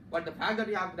 Okay? But the fact that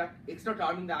you have that extra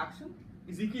term in the action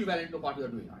is equivalent to what you are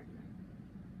doing earlier.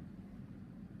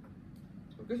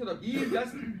 Okay, so the B is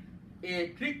just a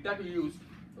trick that we use,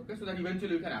 okay, so that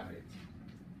eventually you can average.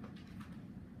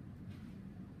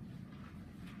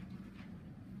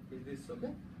 Is this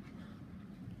okay?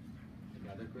 Any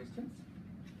other questions?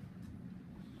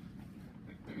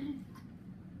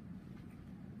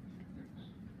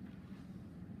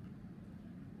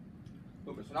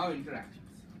 Okay, so now interactions.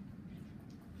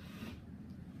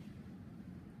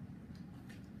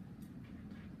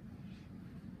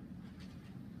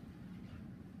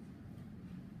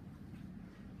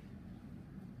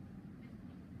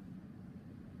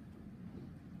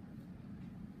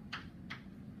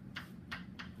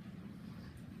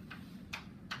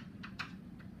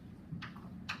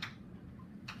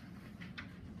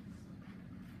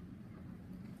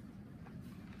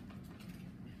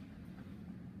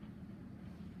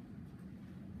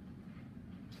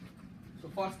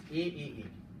 first AAA,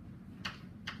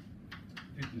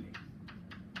 triple A.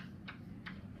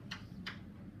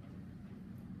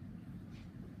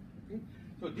 Okay.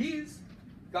 So these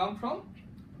come from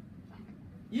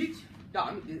each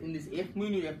term in this F mu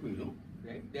nu,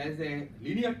 right? There is a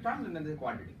linear term and then there is a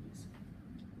quadratic piece.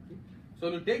 Okay. So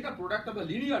you take the product of the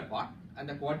linear part and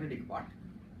the quadratic part,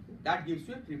 that gives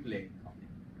you a triple A coupling.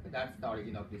 Okay. That's the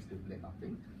origin of this triple A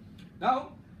coupling.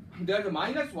 Now there is a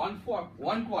minus 1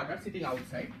 quarter sitting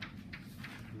outside.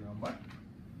 Remember.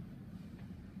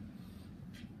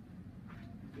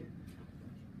 Okay.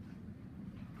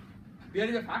 There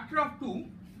is a factor of 2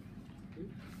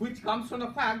 which comes from the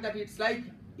fact that it's like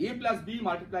A plus B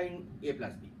multiplying A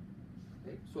plus B.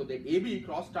 Right? So the AB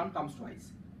cross term comes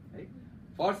twice. Right?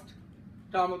 First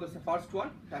term of the first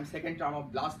one times second term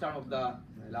of last term of the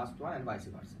last one and vice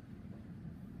versa.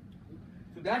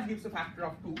 So that gives a factor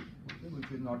of 2, okay, which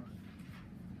we will not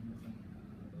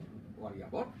worry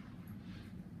about.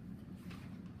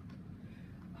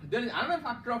 There is another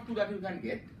factor of 2 that you can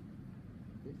get.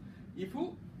 Okay. If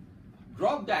you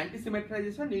drop the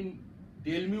anti-symmetrization in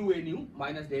del mu a nu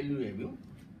minus del mu a mu,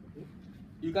 okay,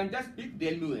 you can just pick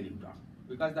del mu a nu term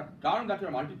because the term that you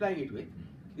are multiplying it with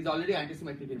is already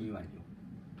anti-symmetric in mu and nu.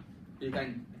 So you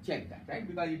can check that, right?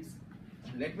 Because it's,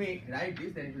 let me write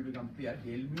this, then it will become clear.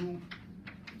 Del mu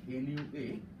a nu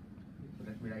a, so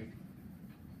let me write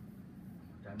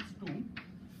times 2.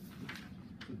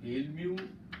 So del mu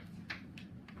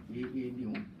a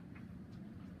nu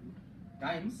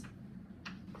times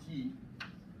G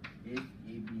F A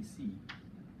B C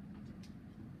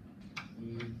A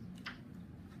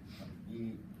D E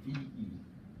A E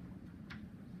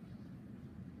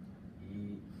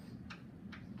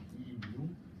mu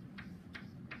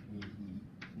A E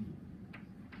mu.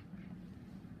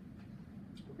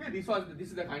 Okay, this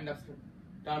is the kind of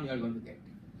term you are going to get.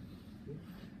 Okay.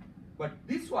 But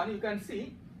this one you can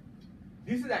see,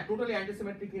 this is a totally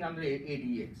antisymmetric in under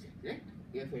ADE exchange, right?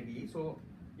 FADE. So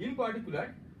in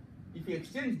particular, if you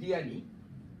exchange D and E,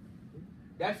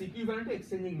 that's equivalent to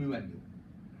exchanging mu and nu.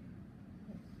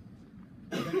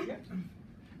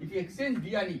 If you exchange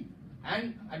D and E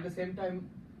and at the same time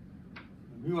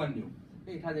mu and nu,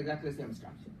 it has exactly the same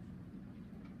structure.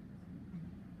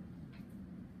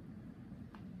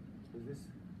 Is this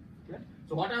clear?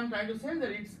 So what I am trying to say is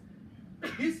that it's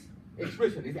this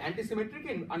expression is antisymmetric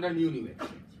in under mu nu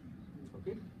exchange.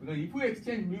 Okay, because if you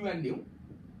exchange mu and nu,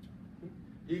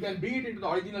 you can bring it into the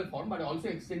original form, but also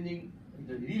exchanging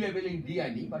the releveling D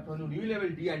and E. But when you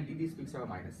relevel D and D, this picks up a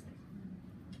minus sign.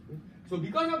 Okay. So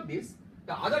because of this,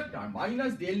 the other term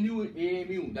minus del mu a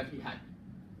mu that we had,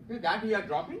 okay, that we are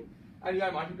dropping and we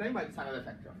are multiplying by this another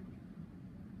factor.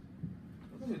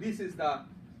 Okay, so this is the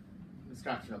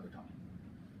structure of the term.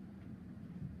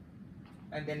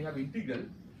 And then you have integral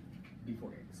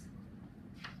before x.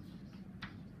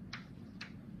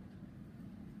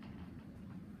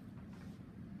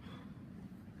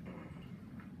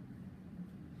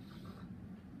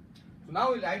 So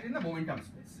now we'll write in the momentum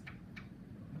space.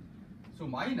 So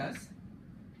minus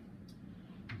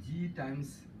G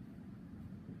times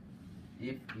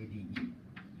FADE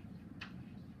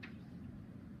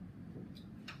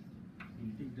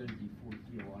integral d4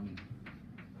 k1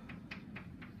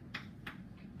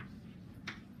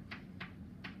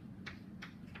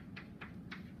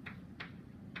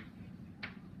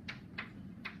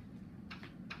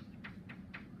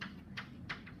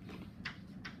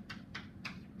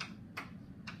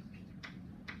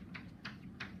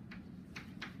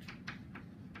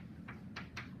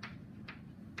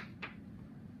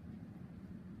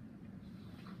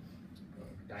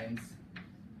 times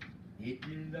A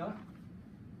tilde A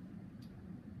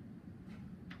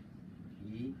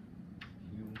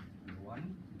Q1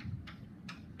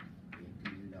 A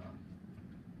tilde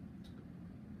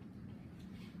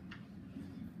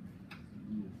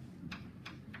U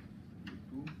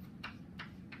Q2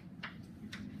 A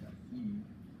tilde E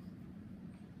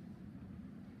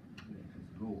let us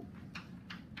go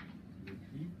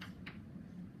A3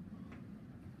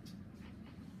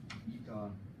 eta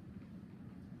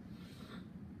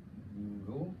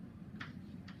rho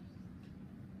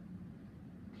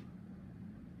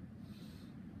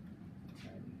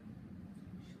and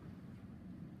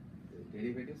the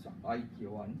derivatives of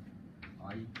IQ1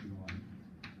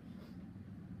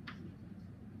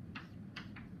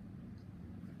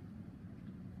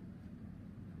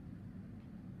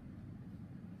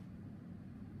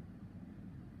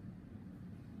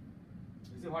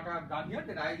 you see what I have done here,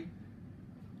 that I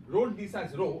wrote this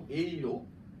as rho, AE rho,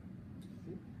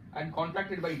 and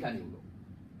contracted by eta nu rho.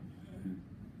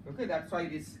 Okay, that's why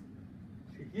this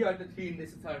here the three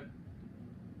indices are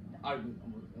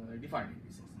different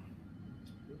indices.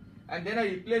 And then I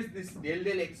replace this del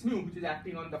del x mu, which is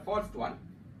acting on the first one,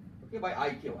 okay, by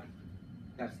ik1.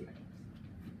 That's the idea.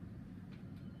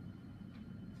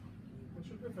 There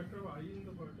should be a factor of I in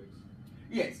the vertex.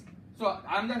 Yes. So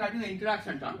I'm just writing the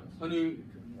interaction term. When you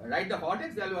write the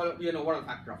vertex, there will be an overall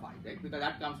factor of I, right? Because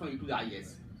that comes from e to the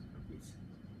is.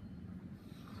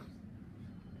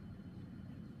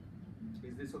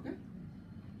 Is this okay?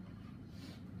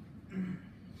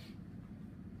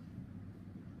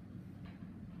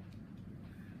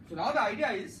 So now the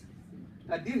idea is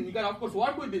that this, we can of course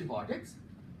work with this vertex,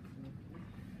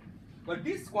 but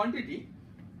this quantity,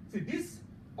 see this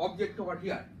object over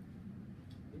here,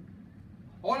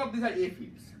 all of these are A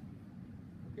fields.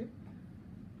 Okay?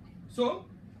 So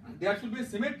there should be a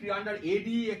symmetry under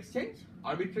ADE exchange,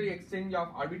 arbitrary exchange of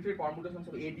arbitrary permutations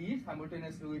of ADE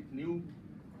simultaneously with nu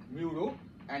mu rho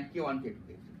and K1 K2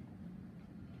 K3.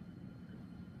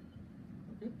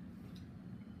 Okay?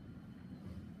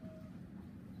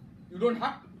 You don't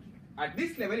have to. At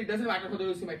this level, it doesn't matter whether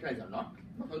you symmetrize or not.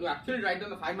 But when you actually write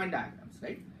down the Feynman diagrams,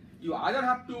 right? You either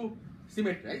have to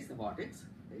symmetrize the vertex,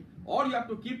 right? Or you have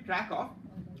to keep track of.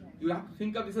 You have to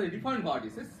think of this as different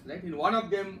vertices, right? In one of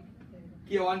them,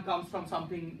 K1 comes from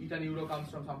something, eta nu rho comes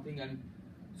from something, and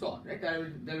so on, right? There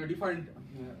will be different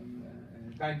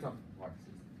kinds of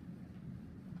vertices.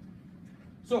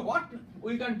 So what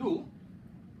we can do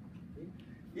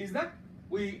is that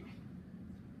we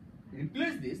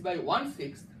replace this by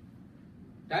 1/6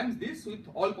 times this with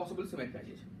all possible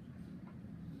symmetrization.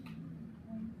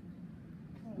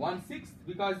 1/6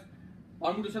 because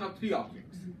permutation of 3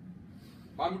 objects,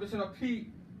 permutation of 3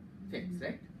 things,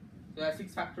 right? So there are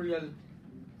 6 factorial,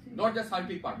 not just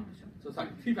cyclic permutation. So sorry,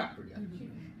 3 factorial.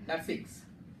 That's 6,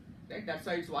 right? That's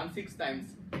why it's 1/6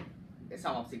 times a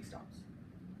sum of 6 terms.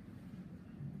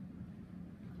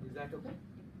 Is that okay?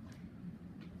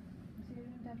 So you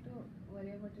don't have to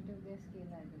worry about it if they're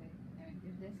scalars, right? I mean,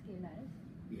 if they're scalars,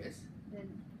 Yes.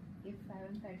 then if 5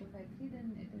 1 5 2 5 3, then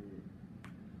it will.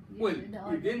 Well, the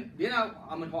order. then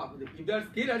I mean, if there are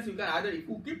scalars, you can either, if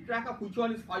you keep track of which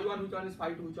one is phi 1, which one is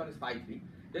phi 2, which one is phi 3,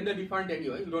 then they're different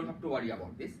anyway. You don't have to worry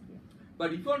about this. Yeah.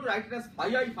 But if you want to write it as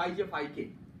phi I, phi j, phi k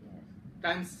Yes.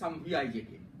 times some vijk,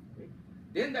 right?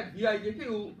 Then that vijk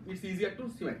is easier to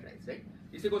symmetrize, right?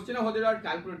 It's a question of whether you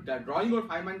are drawing your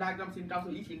Feynman diagrams in terms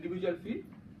of each individual field,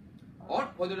 or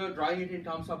whether you are drawing it in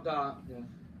terms of the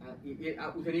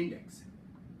with an index,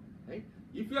 right?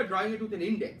 If you are drawing it with an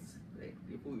index, right?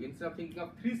 If you, instead of thinking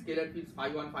of 3 scalar fields phi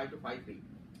 1, phi 2, phi 3,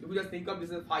 if you just think of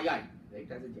this as phi I, right,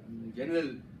 as a general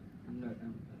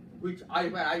which I,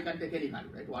 where I can take any value,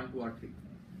 right, 1, 2, or 3,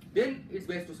 then it's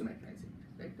best to symmetrize it,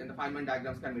 right? Then the Feynman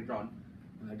diagrams can be drawn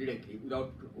directly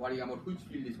without worrying about which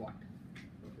field is what.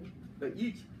 Okay? So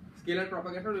each scalar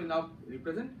propagator will now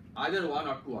represent either 1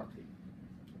 or 2 or 3.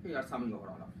 Okay, you are summing over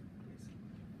all of it.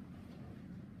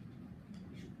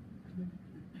 Yes.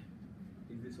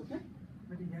 Is this okay?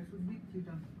 But here should be 3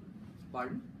 terms.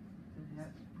 Pardon? So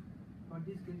here, for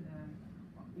this case,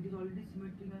 it is already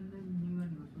symmetric and then nu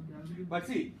and rho. So there will be. But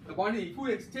see, the point is, if you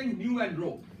exchange nu and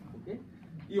rho, okay,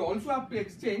 you also have to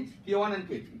exchange K1 and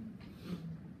K3.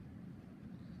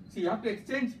 See, you have to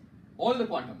exchange all the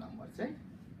quantum numbers, right?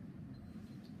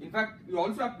 In fact, you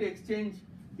also have to exchange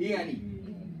A and E.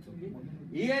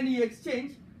 Okay? A and E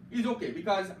exchange is okay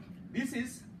because this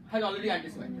has already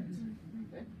antisymmetrized.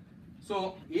 Okay?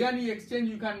 So A and E exchange,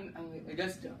 you can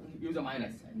just use a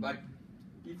minus sign. But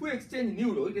if we exchange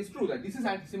nu rho, it is true that this is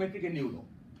antisymmetric in nu rho.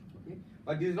 Okay?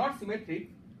 But this is not symmetric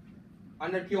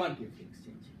under K1 K3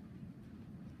 exchange.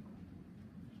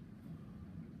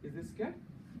 Is this clear?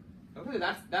 Okay,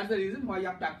 that's the reason why you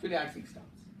have to actually add 6 terms.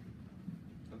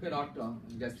 Okay, not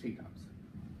just 3 terms.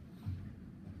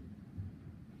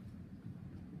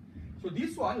 So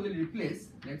this one will replace.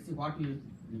 Let's see what we will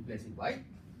replace it by.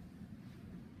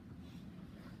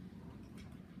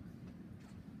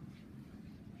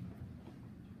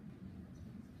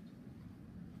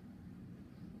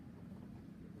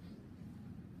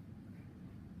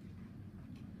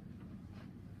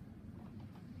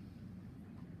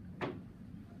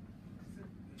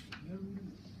 Here we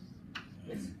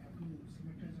Yes. have to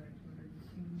symmetrize, right? But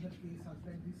in the case such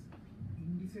that this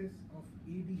indices of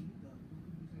AD, the group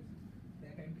indices,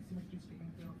 that antisymmetry is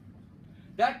taken care of.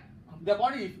 That the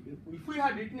body, if we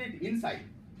had written it inside,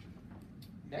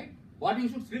 right? What you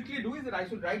should strictly do is that I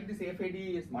should write this FAD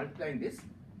is multiplying this,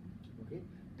 okay?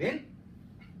 Then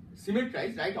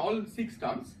symmetrize, write all 6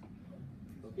 terms,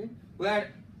 okay?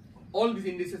 Where all these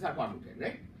indices are permuted,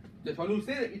 right? Just when you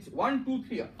say it's 1, 2,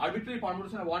 3, arbitrary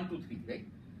permutation of 1, 2, 3, right?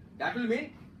 That will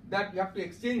mean that you have to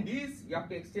exchange these, you have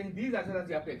to exchange these, as well as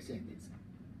you have to exchange these.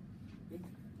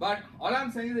 But all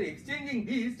I'm saying is that exchanging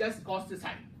these just costs a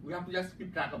sign. We have to just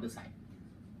keep track of the sign.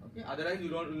 Okay, otherwise you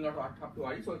will not have to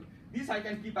worry. So this I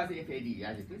can keep as FAD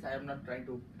as it is. I am not trying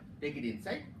to take it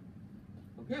inside.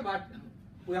 Okay, but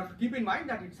we have to keep in mind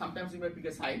that it sometimes you may pick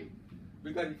a sign,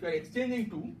 because if you are exchanging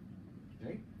two,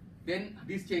 right, then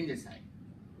this changes sign.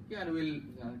 Okay, and we'll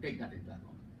take that into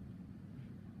account.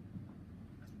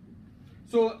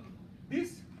 So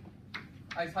this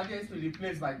I suggest we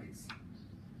replace by this.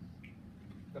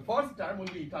 The first term will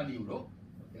be eta nu rho.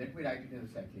 Okay, let me write it in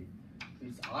slightly. So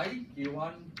it's I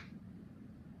k1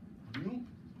 nu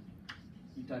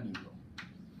eta nu rho.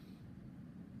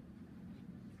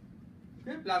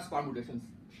 Okay, plus permutations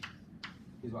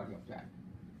is what you have to add.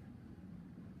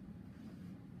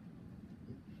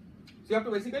 So you have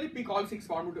to basically pick all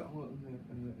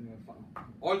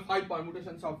all 5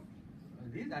 permutations of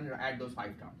these and add those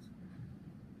 5 terms.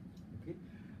 Okay.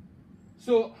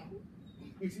 So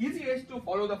it's easiest to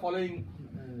follow the following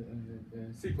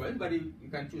sequence, but you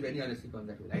can choose any other sequence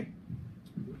that you like.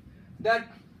 That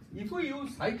if we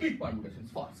use cyclic permutations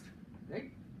first,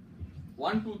 right?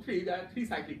 1, 2, 3, there are 3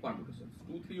 cyclic permutations,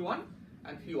 2, 3, 1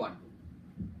 and 3, 1,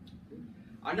 2.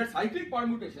 Under cyclic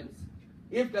permutations,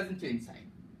 F doesn't change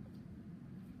sign.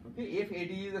 Okay, F AD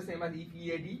is the same as if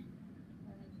EAD,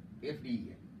 F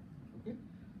DEN. Okay,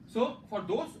 so for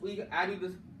those we add with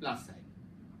this plus sign.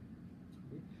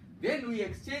 Okay. Then we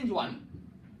exchange one,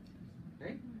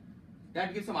 right?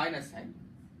 That gives a minus sign,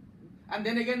 and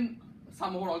then again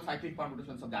some more all cyclic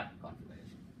permutations of that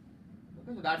configuration.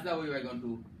 Okay, so that's the way we are going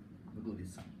to do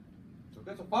this sum.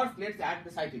 Okay, so first let's add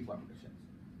the cyclic permutations.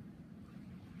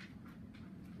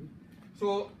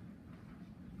 So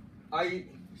I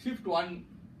shift one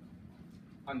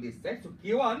on this side, so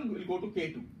K1 will go to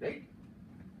K2, right?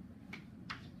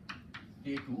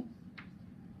 K2.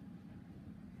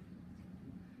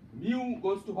 Mu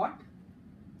goes to what?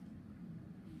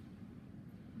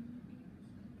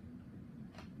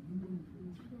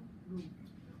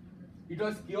 It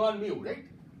was K1 mu, right?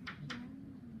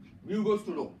 Mu goes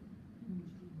to rho.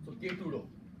 So K2 rho.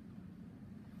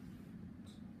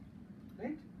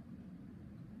 Right?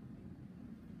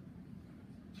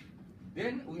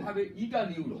 Then we have a eta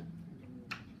nu rho.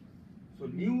 So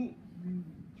nu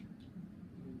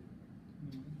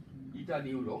eta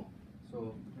nu rho.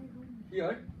 So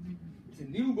here it's a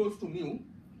nu goes to mu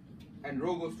and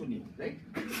rho goes to nu, right?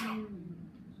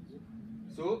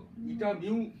 So eta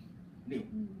mu nu.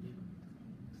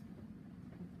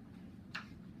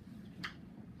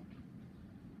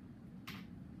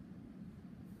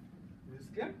 This is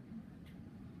clear?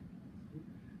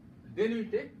 Then we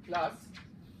take plus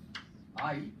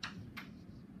I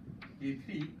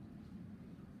K3.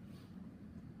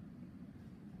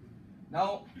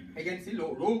 Now again see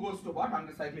rho goes to what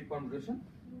under cyclic permutation?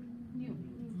 New.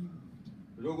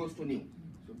 Rho goes to nu.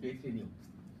 So K3 nu.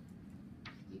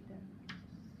 Eta.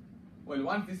 Well,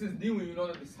 once this is new, you know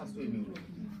that this has to be mu,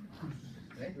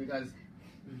 right? Because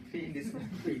 3 in this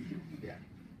 3. Yeah.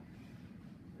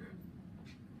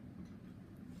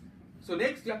 So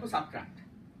next you have to subtract,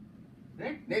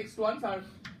 right? Next ones are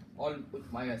all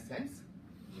with minus signs.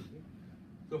 Okay.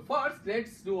 So first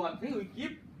let's do one thing. We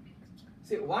keep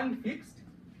say 1 fixed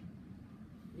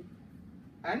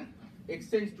and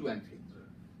exchange 2 and 3.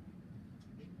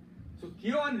 So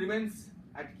K1 remains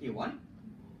at K1.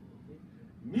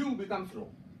 Mu becomes rho.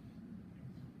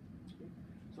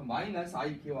 So minus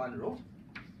I K1 rho,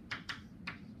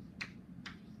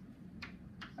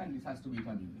 and this has to be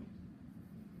eta nu.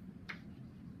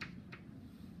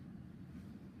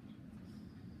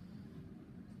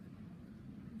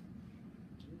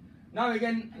 Now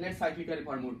again, let's cyclically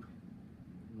permute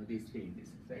these 3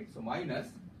 indices, right? So minus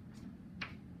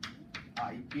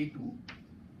I K2.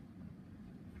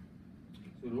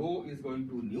 So rho is going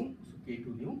to nu, so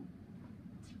K2 nu.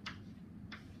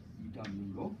 Eta nu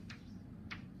rho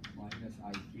minus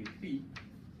I K3.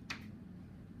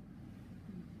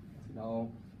 So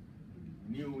now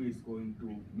mu is going to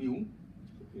mu,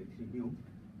 so K3 mu.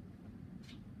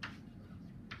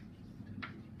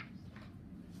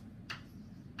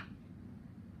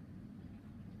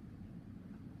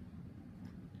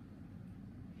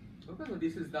 Okay, so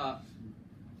this is the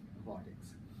vortex.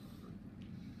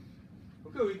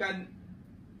 Okay, we can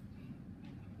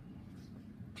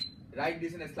write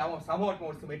this in a somewhat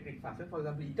more symmetric fashion. For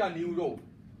example, eta nu rho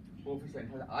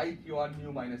coefficient has I Q1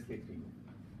 mu minus K3 mu.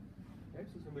 Right?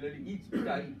 So similarly, each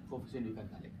eta coefficient you can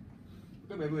collect.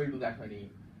 Okay, maybe we'll do that when we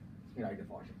write the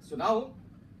vortex. So now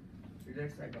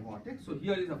let's write the vortex. So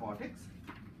here is a vortex.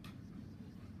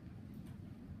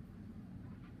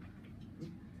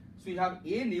 So you have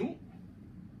A nu.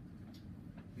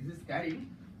 This is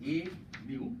carrying A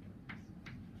mu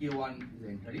K1 is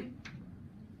entering.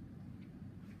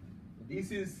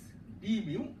 This is D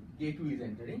mu K2 is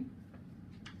entering.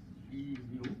 D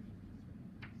mu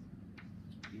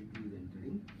K2 is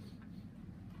entering.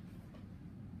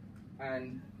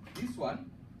 And this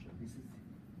one, this is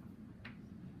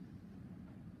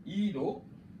E rho.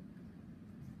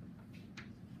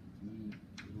 E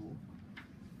rho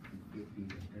K3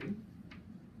 is entering.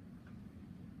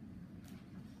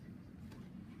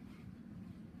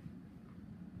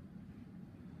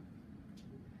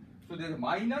 So there is a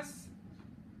minus.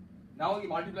 Now you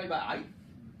multiply by I.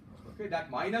 Okay,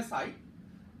 that minus I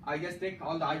just take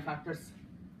all the I factors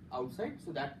outside,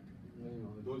 so that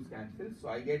those cancel. So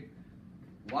I get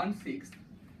 1/6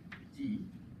 G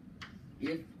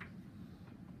F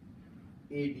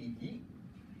A D E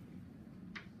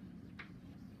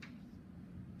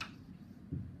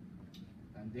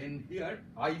and then here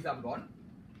I's have gone.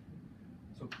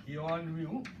 So K1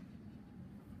 mu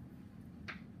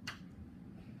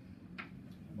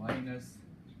minus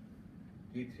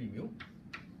K3 mu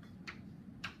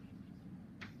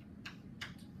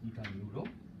eta mu rho.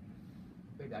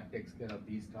 Okay, that takes care of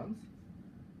these terms.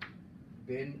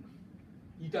 Then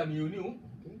eta mu nu,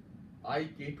 okay, I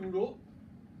K2 rho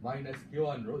minus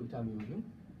K1 rho eta mu nu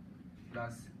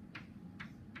plus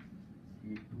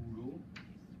K2 rho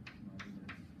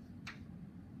minus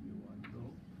K1 rho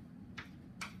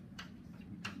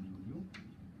eta mu nu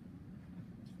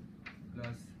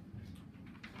plus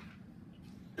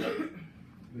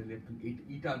we are left to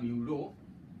eta mu rho,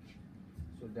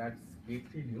 so that's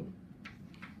K3 mu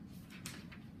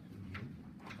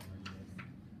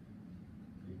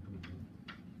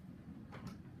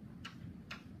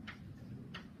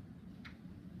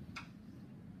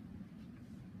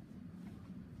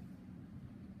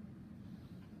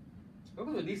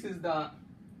okay, so this is the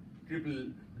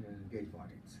triple gauge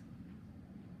vortex.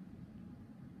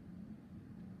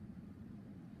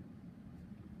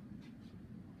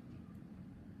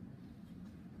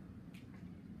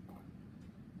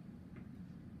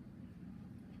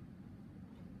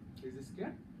 Is this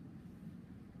clear?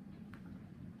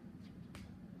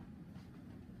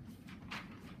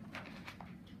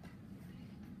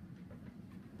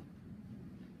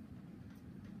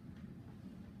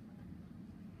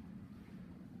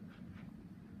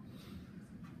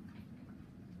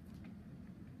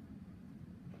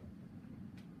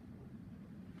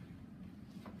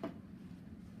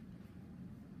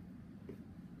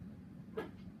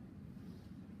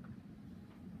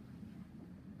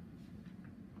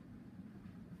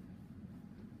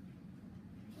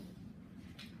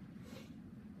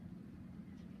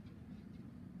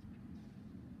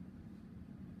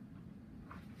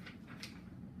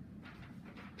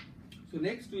 So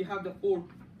next we have the port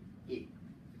A.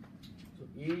 So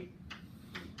A.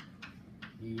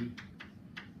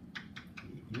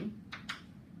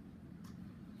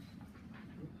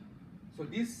 So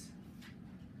this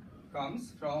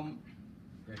comes from,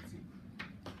 let's see,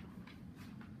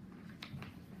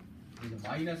 is a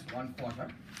minus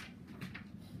 1/4.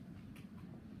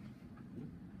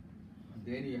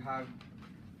 Then you have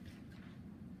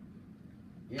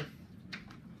F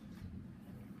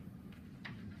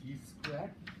G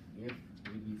square, F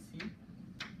ABC,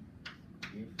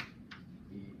 F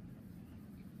A E,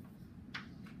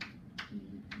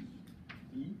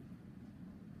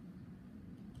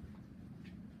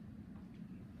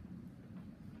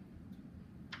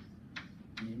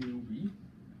 E mu B,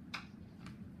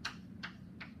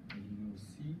 E mu C,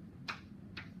 E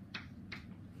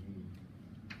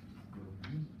mu B,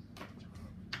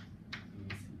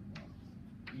 A sigma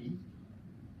E,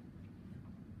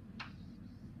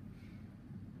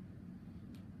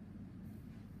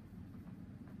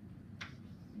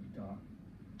 eta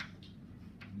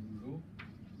mu rho,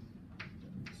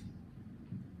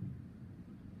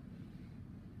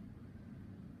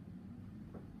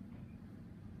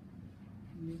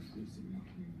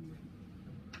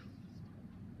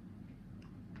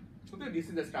 okay, this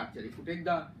is the structure. If you take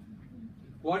the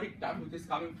quadratic term, which is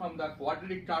coming from the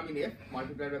quadratic term in F,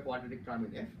 multiplied by quadratic term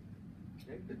in F,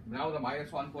 right? Now the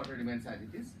minus 1/4 remains as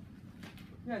it is.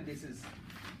 Yeah, and this is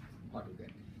what we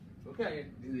get. Okay,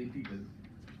 this is integral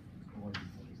over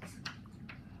d4x.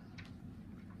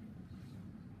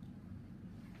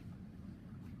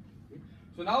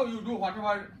 So now you do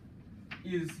whatever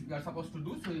is you are supposed to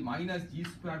do. So minus g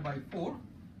square by 4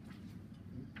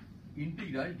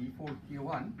 integral d4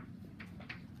 k1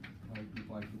 by 2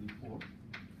 pi to the 4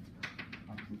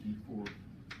 up to d4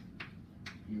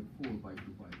 k4 by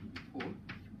 2 pi to the 4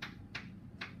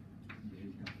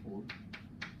 delta 4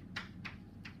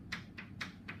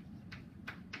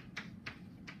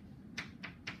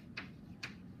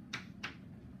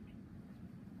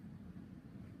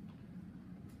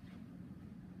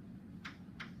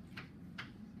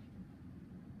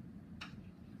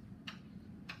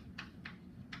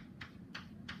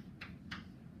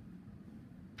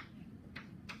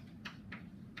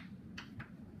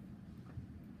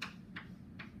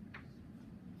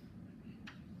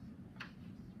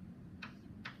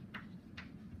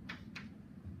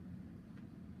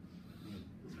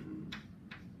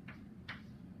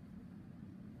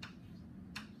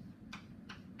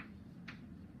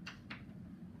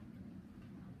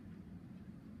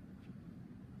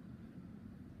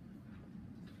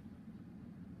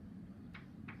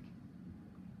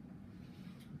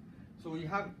 So we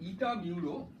have eta mu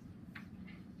rho,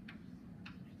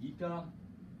 eta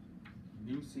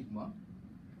mu sigma,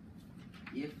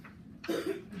 if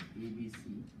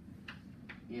ABC,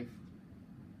 if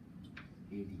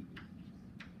ADE.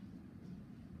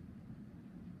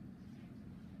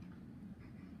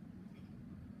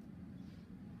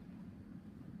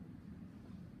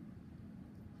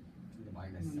 The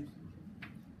minus sign.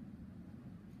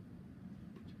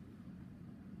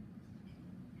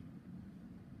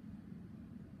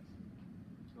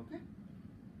 Okay.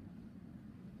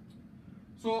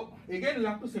 So again we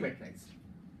have to symmetrize.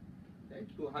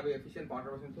 Right? To have an efficient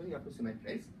perturbation theory, you have to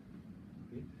symmetrize.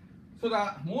 Okay. So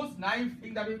the most naive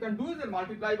thing that you can do is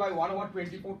multiply by 1 over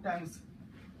 24 times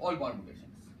all permutations.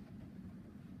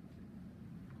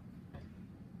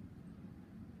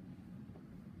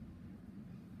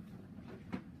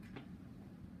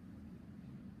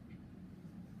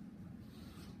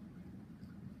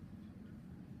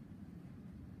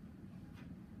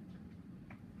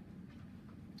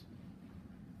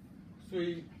 So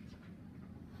we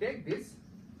take this,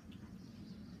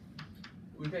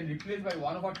 we can replace by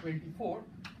 1 over 24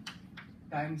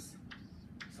 times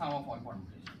sum of all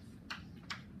permutations.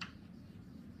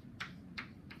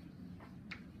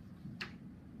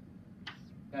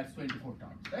 That's 24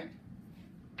 terms, right?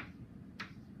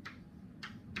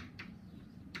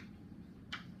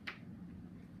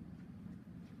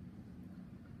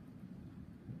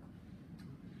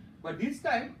 But this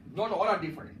time, not all are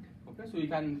different. Okay, so we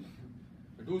can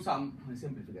do some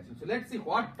simplification. So let's see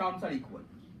what terms are equal.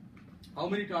 How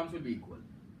many terms will be equal?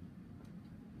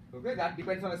 Okay, that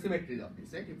depends on the symmetry of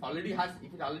this, right? If it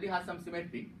already has some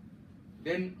symmetry,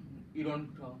 then you don't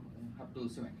have to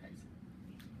symmetrize.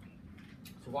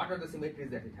 So what are the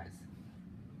symmetries that it has?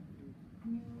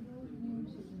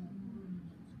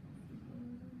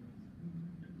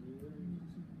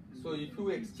 So if you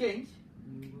exchange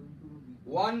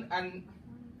 1 and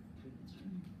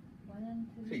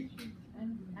 3.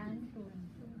 And 4.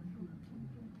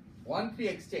 1, 3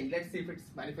 exchange. Let's see if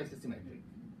it's manifest symmetry.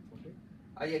 Okay.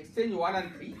 I exchange 1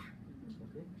 and 3.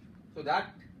 Okay. So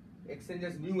that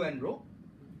exchanges mu and rho.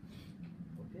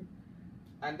 Okay.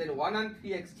 And then 1 and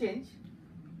 3 exchange.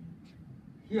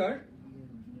 Here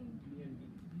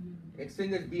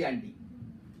exchanges B and D.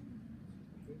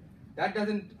 Okay. That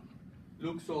doesn't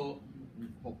look so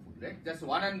hopeful, right? Just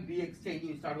 1 and 3 exchange,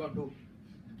 you start want to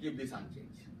keep this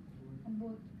unchanged.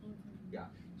 Both. Yeah.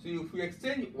 So if you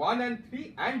exchange 1 and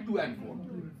 3 and 2 and 4,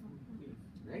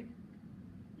 right?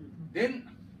 Then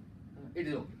it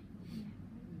is okay.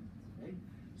 Right?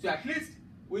 So at least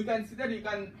we can see that you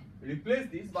can replace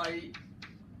this by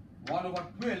 1 over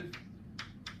 12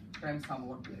 times sum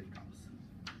over 12 terms.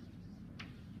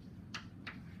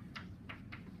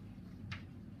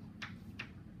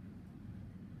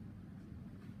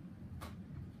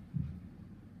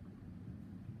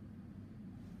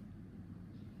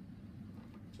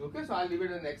 Okay, so I'll leave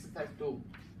it as an exercise to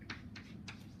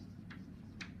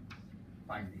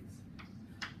find these.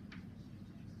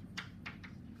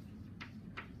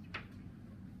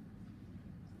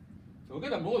 Okay,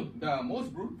 the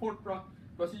most brute force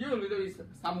procedure will be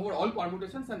sum over all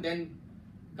permutations and then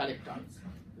collect terms,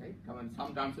 right? I mean,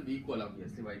 some terms will be equal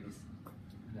obviously by this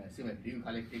symmetry. You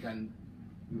collect it and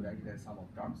you write it as sum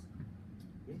of terms.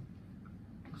 Okay.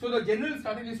 So the general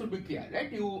strategy should be clear,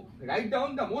 right? You write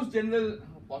down the most general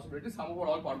possibilities, sum over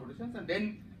all permutations, and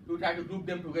then you try to group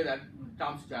them together,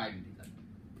 terms which are identical.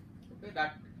 Okay,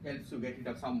 that helps you get rid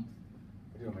of some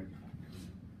geometry factors.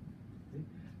 Okay.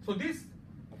 So this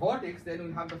vortex, then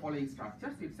we have the following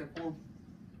structures. It's a 4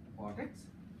 vortex.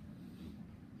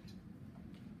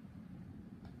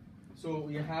 So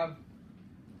we have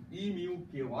E mu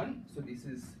K1. So this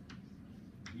is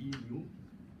E mu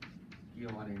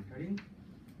K1 entering.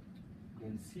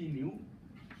 Then C mu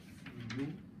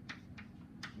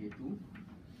K2,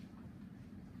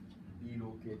 B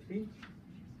rho K3,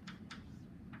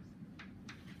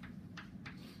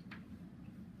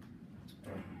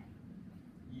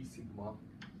 E sigma,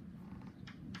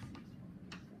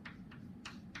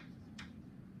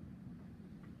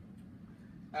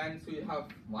 and so you have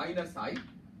minus I.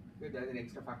 Okay, there is an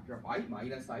extra factor of I,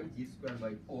 minus I, G square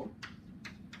by 4.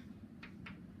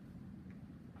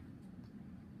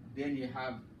 Then you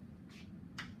have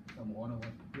some 1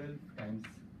 over 12 times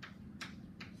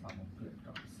sum of 12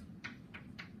 terms.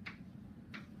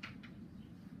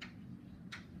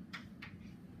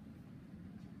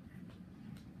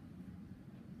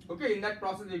 Okay, in that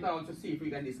process you can also see if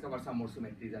we can discover some more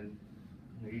symmetries and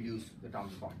reduce the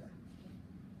terms further.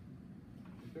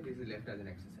 Okay, this is left as an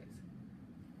exercise.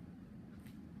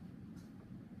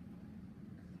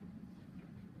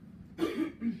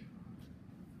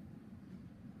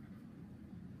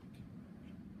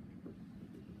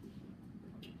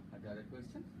 that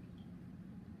question?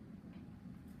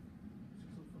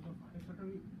 So for the vertex factor,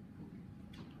 we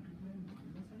multiply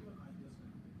minus I or I just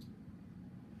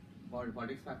For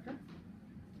vertex factor?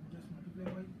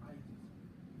 multiply by I just.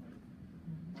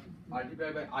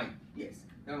 Multiply by I. Yes.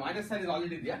 The minus sign is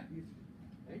already there.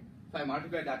 Right? So I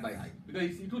multiply that by I. Because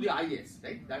it's e to the is,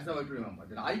 right? That's the way to remember.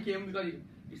 The I came because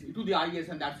it's e to the is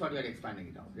and that's what we are expanding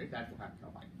it out, right? That's the factor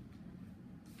of I.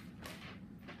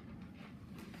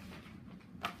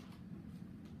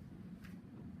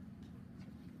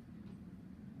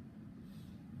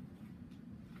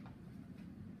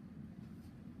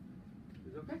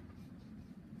 Is it okay?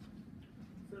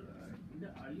 Sir, in the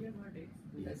earlier vertex,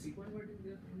 the Yes. frequent vertex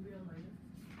there can be a minus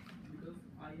because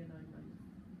I and I minus.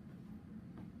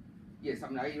 Yes, I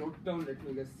mean I wrote down, let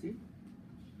me just see.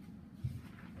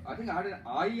 I think I had an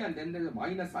I and then there's a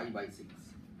minus I by 6.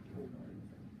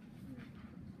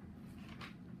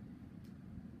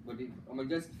 But if I mean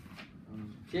just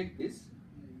check this.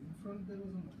 In front there was a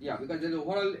Yeah, because there's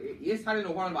overall S had an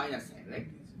overall minus sign, right?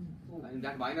 And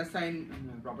that minus sign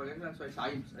propagated, that's why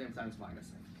sign is minus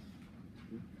sign.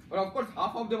 But of course,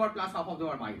 half of them are plus, half of them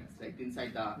are minus, right?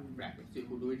 Inside the bracket. So you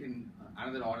could do it in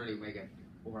another order, you may get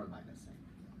overall minus sign.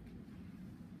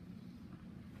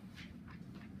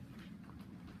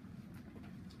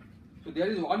 So there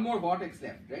is one more vortex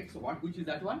left, right? So which is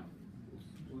that one?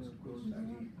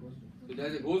 So there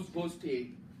is a ghost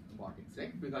A vortex,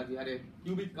 right? Because we had a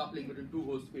cubic coupling between two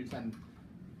ghost fields and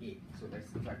A. So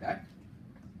let's look at that.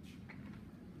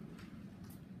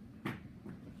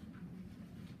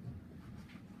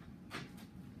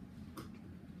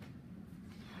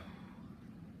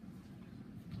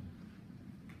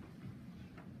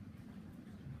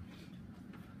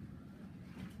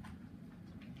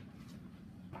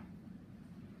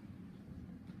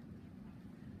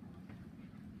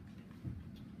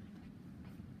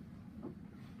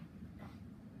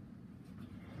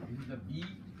 This is the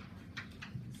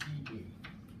BCA.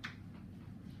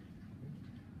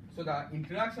 So the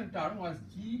interaction term was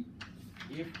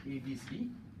GFABC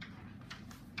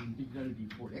integral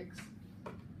d4x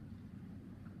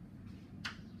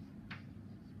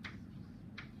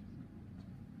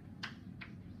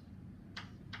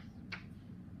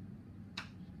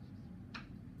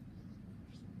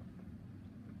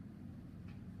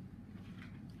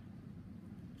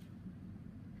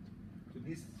so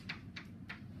this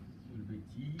will be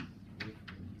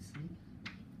GFABC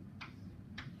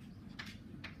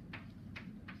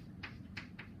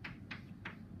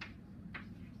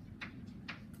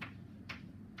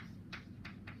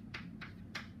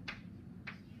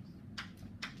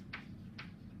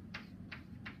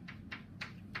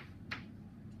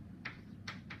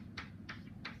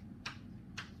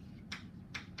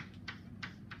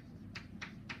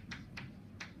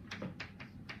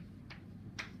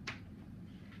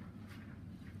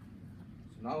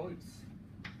So now it's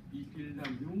E tilde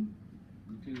U,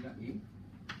 E tilde A,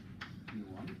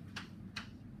 A1,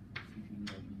 C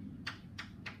tilde B,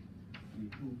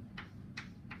 A2,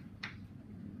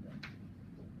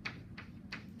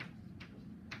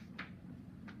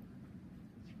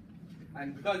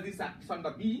 and because this acts on the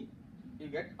B, you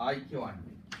get IQ1.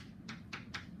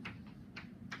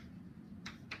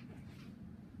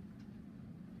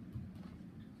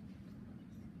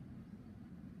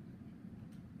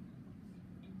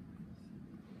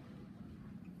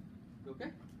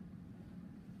 Okay?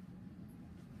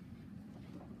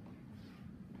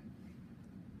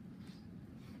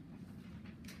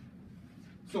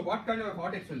 So what kind of a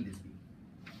vortex will this be?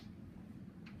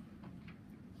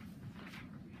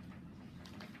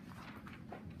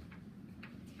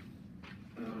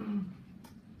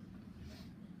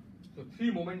 So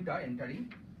three momenta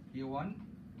entering K1,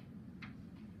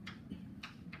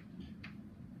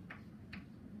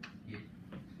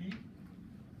 K3,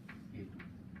 K2.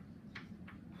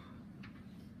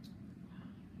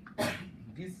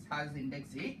 This has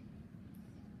index A,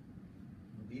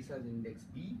 this has index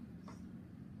B,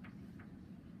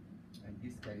 and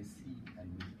this carries C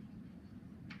and B.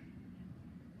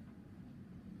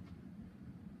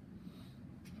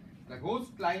 The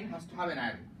ghost line has to have an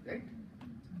arrow, right?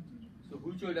 So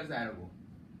which way does the arrow go?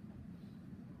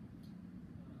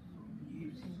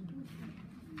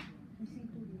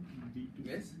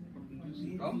 Yes?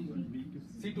 From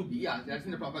C to B, yeah, that's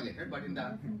in the propagator, but in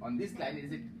the on this line,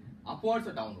 is it upwards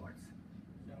or downwards?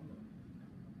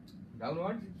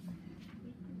 Downwards?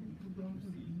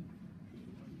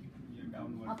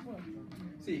 Upward.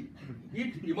 See,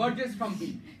 it emerges from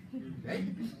B, right?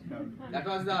 That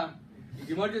was the, it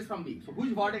emerges from B. So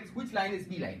which vortex, which line is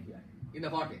B line here in the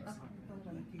vortex?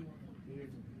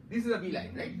 This is a B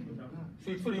line, right?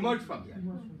 So it should emerge from here.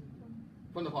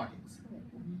 from the vortex.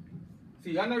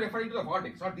 See, you are now referring to the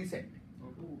vortex, not descent.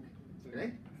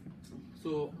 Right?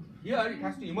 So here it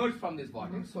has to emerge from this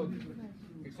vortex, so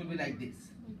it should be like this.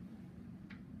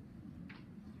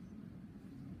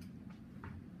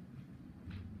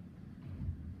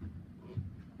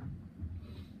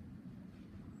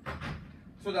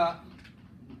 So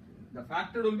the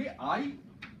factor will be I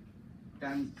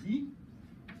times G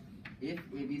F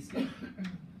ABC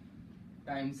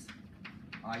times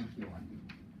I K1B.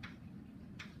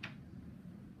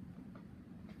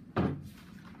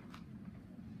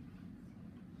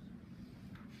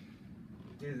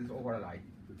 This is overall I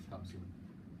which comes in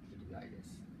into the I guess.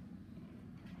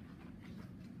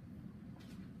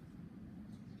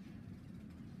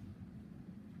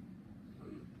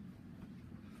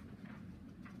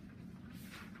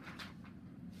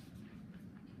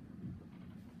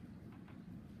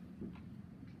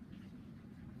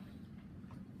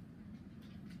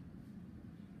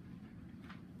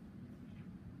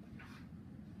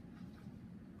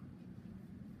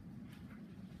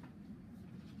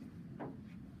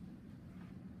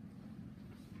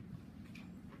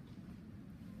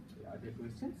 Are there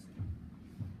questions?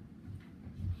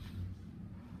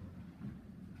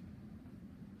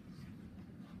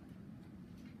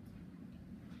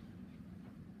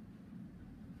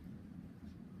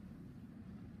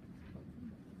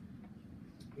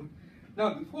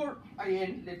 Now, before I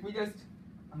end, let me just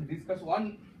discuss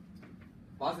one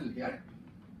puzzle here.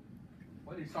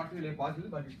 Well, it's not really a puzzle,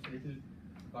 but it's a little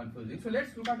confusing. So,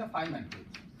 let's look at the Feynman gauge.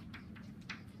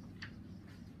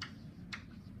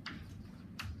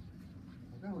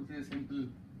 Okay, which is a simple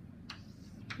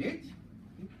gauge.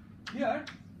 Here,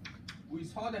 we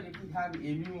saw that if we have a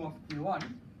mu of K1,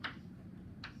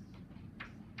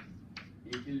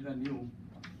 A tilde mu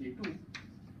of K2,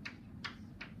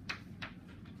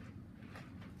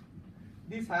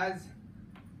 this has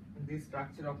this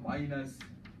structure of minus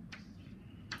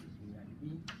E and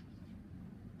E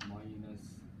minus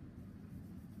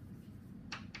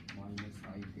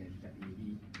I delta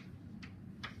AB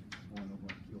 1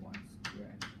 over Q1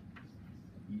 square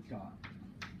beta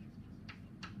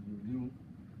mu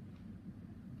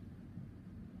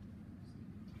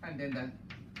and then the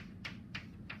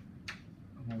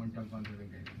momentum conserving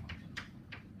function.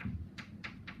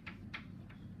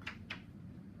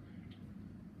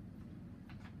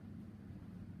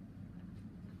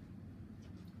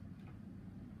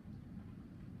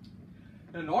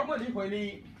 Now, normally when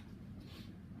we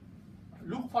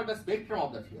look for the spectrum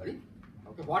of the theory,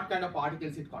 okay, what kind of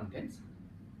particles it contains,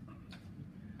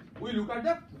 we look at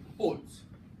the poles,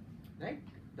 right?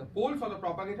 The poles of the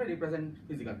propagator represent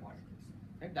physical particles,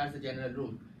 right? That's the general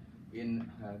rule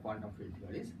in quantum field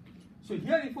theories. So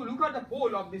here, if you look at the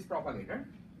pole of this propagator,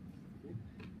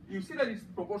 you see that it's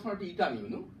proportional to eta mu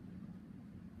nu,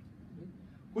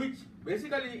 which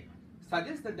basically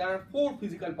suggests that there are 4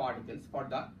 physical particles for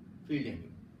the field mu,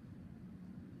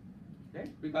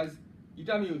 right? Because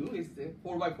eta mu nu is a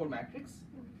 4 by 4 matrix,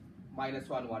 minus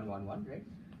 1, 1, 1, 1, right?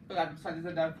 So that suggests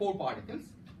that there are 4 particles,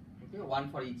 okay,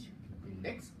 1 for each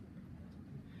index.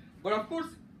 But of course,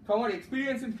 from our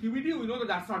experience in QED, we know that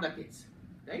that's not the case,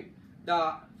 right?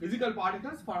 The physical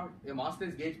particles for a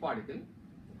massless gauge particle,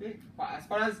 okay, as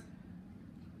far as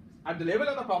at the level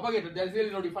of the propagator, there is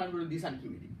really no difference between this and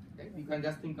QED, right? You can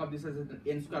just think of this as an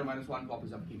n square minus 1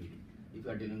 copies of QED if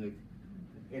you are dealing with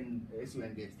in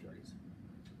SUN gauge theories.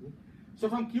 Okay. So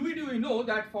from QED, we know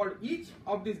that for each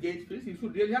of these gauge fields, you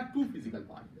should really have 2 physical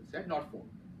particles, right? Not 4.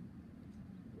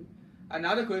 Okay.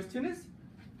 Another question is,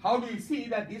 how do you see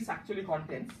that this actually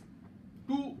contains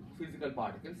 2 physical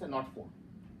particles and not 4?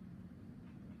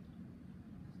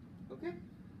 Okay,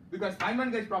 because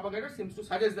Feynman gauge propagator seems to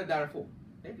suggest that there are 4.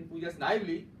 Right? If we just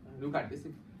naively look at this,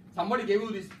 if somebody gave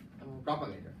you this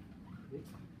propagator, okay,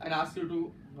 and asked you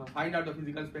to find out the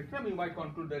physical spectrum, you might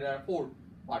conclude that there are 4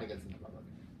 particles in the propagator.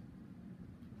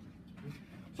 Okay.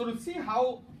 So to see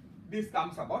how this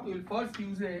comes about, we will first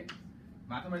use a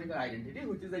mathematical identity,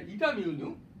 which is that eta mu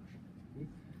nu.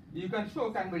 You can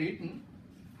show can be written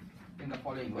in the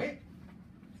following way.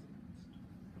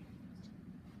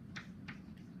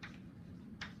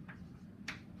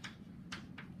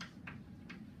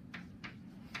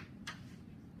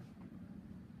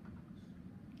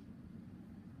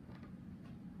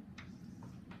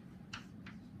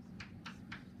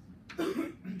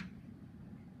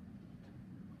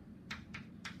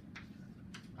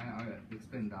 I will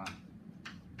explain the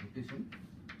notation.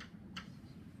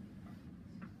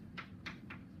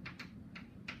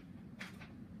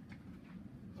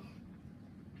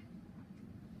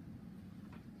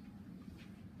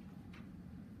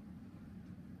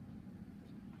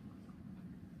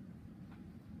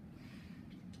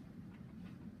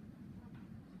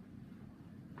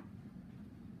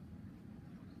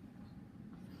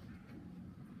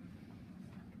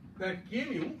 where k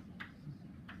mu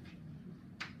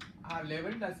are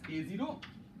labeled as k0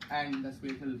 and the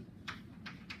spatial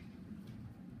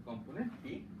component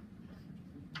k.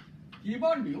 K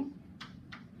bar mu,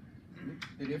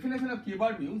 the definition of k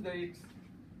bar mu is that it's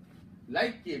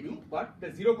like k mu, but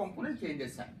the zero component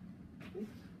changes sign. Okay?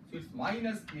 So it's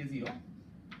minus k0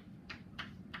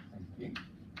 and k.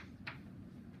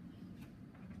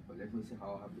 So let me see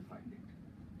how I have defined it.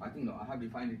 I think no, I have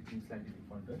defined it in slightly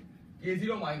different way.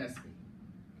 K0 minus k.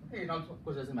 Okay, it also of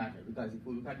course doesn't matter because if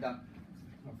you look at the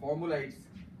formula, it's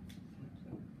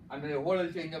under a whole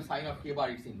change of sign of k bar,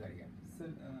 it's invariant. Sir,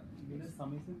 will the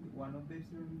summation one of the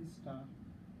epsilon will be star?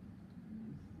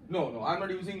 No, I'm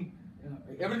not using.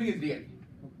 Everything is real.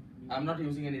 I'm not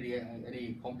using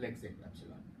any complex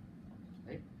epsilon.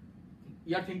 Right?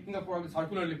 You are thinking of probably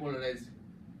circularly polarized.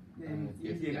 In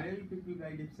Yes, general, yeah. people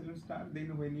write epsilon star.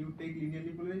 Then when you take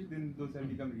linearly polarized, then those have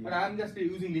become real. But I'm just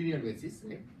using linear basis,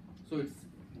 right? So it's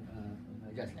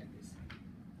just like this.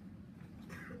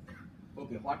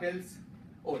 Okay, what else?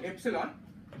 Oh, epsilon.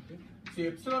 Okay. So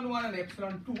epsilon 1 and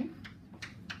epsilon 2,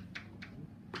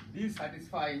 these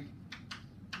satisfy.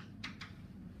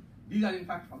 These are in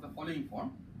fact of the following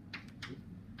form: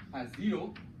 has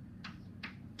 0,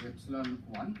 epsilon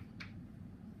 1,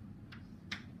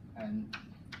 and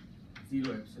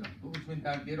 0 epsilon 2, which means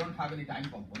that they don't have any time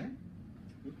component.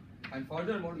 And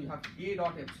furthermore, you have k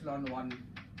dot epsilon 1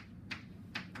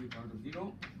 equal to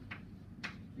 0,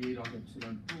 k dot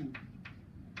epsilon 2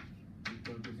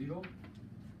 equal to 0,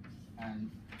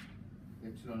 and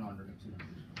epsilon 1 dot epsilon 2.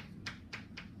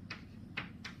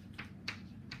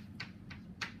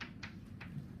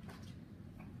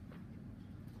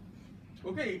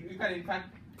 Okay, you can in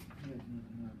fact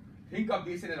think of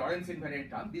this in a Lorentz invariant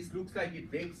term. This looks like it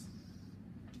breaks.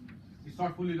 It's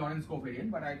not fully Lorentz covariant,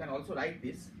 but I can also write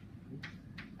this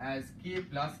as k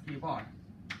plus k bar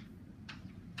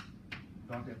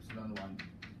dot epsilon 1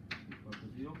 equal to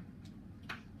 0,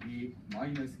 k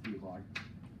minus k bar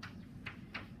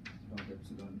dot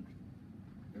epsilon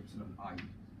I.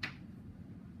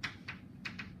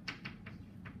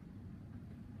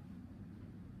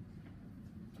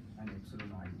 And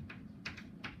epsilon I.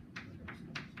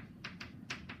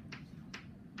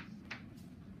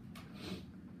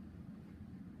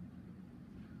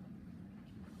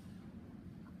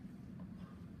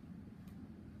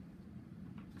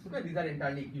 Okay, these are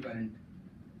entirely equivalent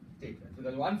statements.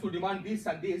 Because once you demand this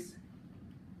and this,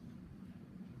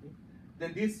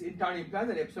 then this in turn implies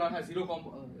that epsilon has the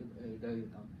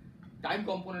time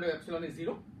component of epsilon is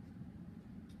 0,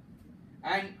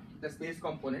 and the space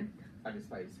component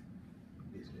satisfies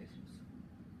these relations.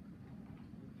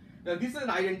 Now this is an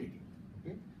identity.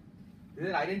 Okay? This is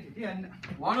an identity, and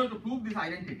one way to prove this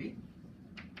identity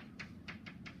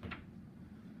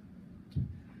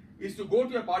is to go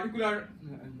to a particular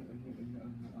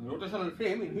rotational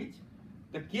frame in which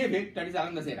the k vector is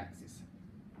along the z-axis.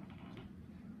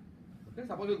 Okay,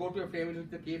 suppose we go to a frame in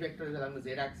which the k vector is along the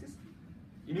z-axis,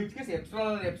 in which case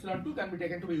epsilon and epsilon 2 can be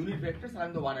taken to be unit vectors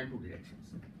along the 1 and 2 directions.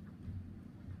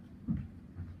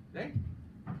 Right?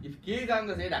 If k is along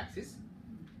the z-axis,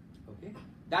 okay,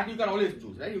 that you can always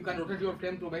choose, right? You can rotate your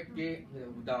frame to make k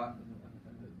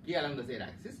along the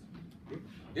z-axis. Okay.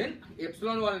 Then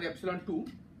epsilon 1 and epsilon 2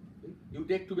 you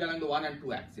take to be along the 1 and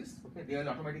 2 axis. Okay, they will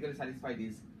automatically satisfy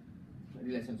these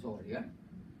relations over here.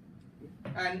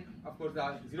 And of course,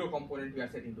 the 0 component we are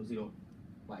setting to 0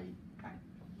 by time.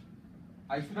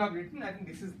 I should have written, I think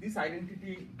this is this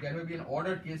identity, there may be an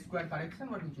ordered k square correction,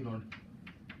 but which you don't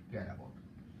care about.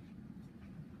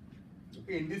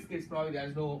 Okay, in this case, probably there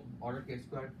is no ordered k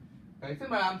square correction,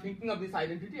 but I am thinking of this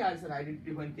identity as an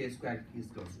identity when k square is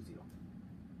close to 0.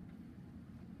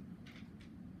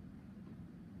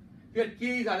 Here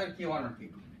k is either k1 or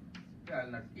k2. Okay, I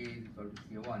will not k is equal to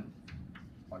k1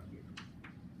 or k2.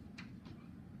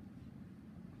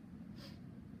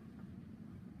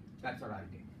 That's what I'll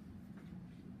take.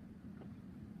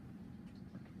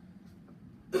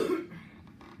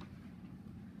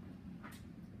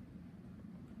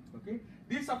 Okay,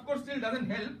 this of course still doesn't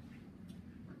help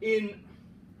in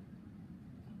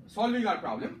solving our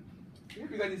problem, okay,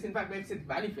 because this in fact makes it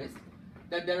manifest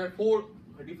that there are 4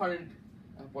 different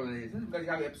polarizations, because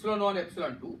you have epsilon 1,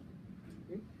 epsilon 2,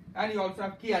 okay, and you also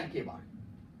have k and k bar,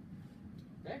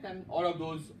 right, and all of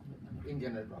those in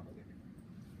general propagate.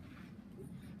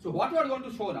 So what we are going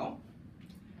to show now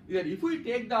is that if we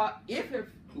take the FF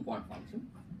 2-point function,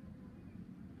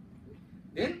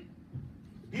 then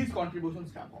these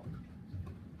contributions come out.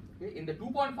 Okay, in the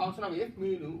 2-point function of f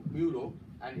mu rho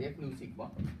and f mu sigma,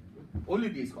 only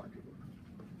these contribute.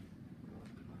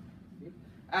 Okay.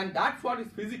 And that's what is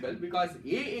physical, because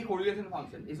a correlation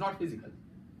function is not physical.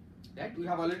 Right? We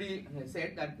have already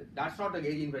said that that's not a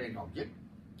gauge invariant object.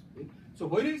 Okay? So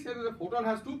when we say that the photon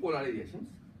has two polarizations,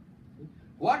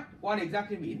 what one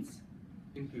exactly means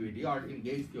in QED or in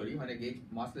gauge theory, when a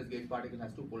massless gauge particle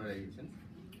has two polarizations,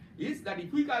 is that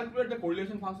if we calculate the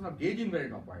correlation function of gauge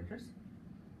invariant operators,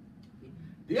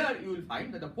 there you will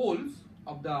find that the poles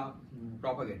of the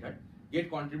propagator get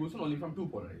contribution only from two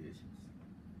polarizations.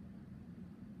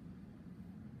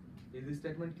 Is this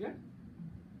statement clear?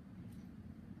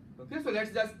 Okay, so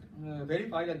let's just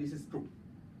verify that this is true.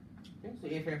 Okay, so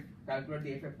FF, calculate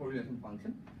the FF correlation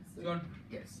function. So,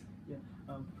 yes. Yeah.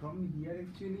 From here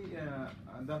actually,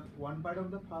 the one part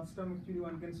of the first term actually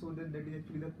one can show that is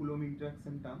actually the Coulomb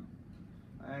interaction term,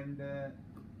 and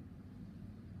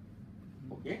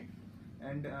Okay.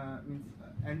 and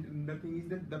and the thing is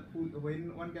that the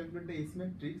when one calculates the S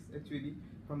matrix actually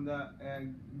from the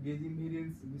gauge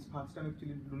invariance, this first term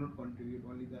actually do not contribute,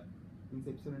 only the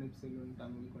epsilon and epsilon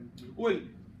term will contribute. Well,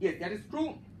 yes, that is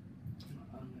true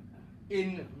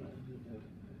in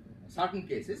certain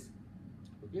cases,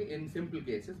 okay, in simple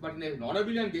cases, but in a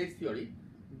non-abelian gauge theory,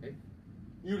 okay,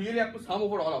 you really have to sum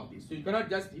over all of these. So you cannot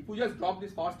just, if you just drop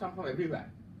this first term from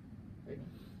everywhere, right,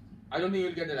 I don't think you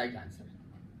will get the right answer.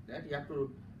 Right? You have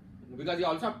to, because you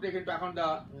also have to take into account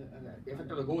the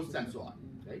effect of the ghosts and so on.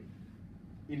 Right?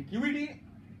 In QED,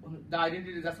 the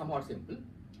identities are somewhat simple.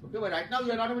 Okay, but right now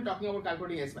we are not even talking about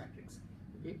calculating S matrix.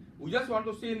 Okay, we just want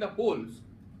to see in the poles.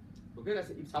 Okay, that's,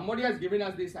 if somebody has given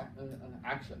us this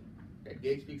action, right,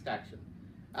 gauge fixed action,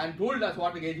 and told us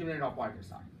what the gauge invariant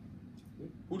operators are, okay,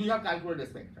 could you have calculated the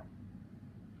spectrum?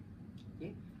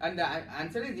 Okay, and the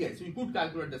answer is yes, we could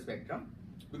calculate the spectrum,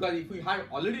 because if we had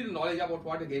already the knowledge about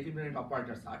what the gauge invariant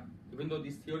operators are, even though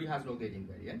this theory has no gauge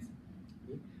invariance,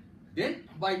 okay, then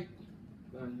by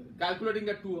calculating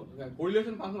the two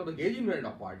correlation function of the gauge invariant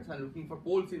operators and looking for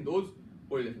poles in those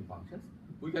correlation functions,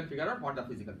 we can figure out what the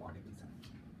physical particles are.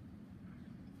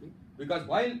 Okay? Because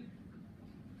while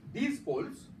these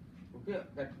poles, okay,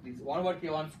 that is 1 over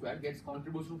k1 square gets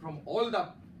contribution from all the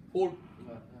four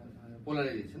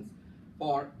polarizations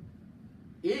for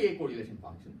a correlation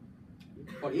function.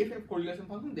 For FF correlation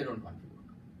function, they don't contribute.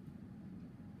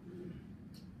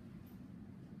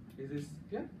 Is this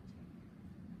clear?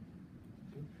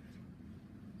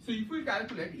 So if we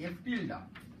calculate F tilde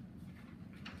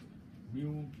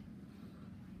mu,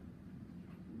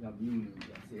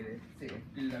 say F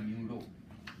tilde mu rho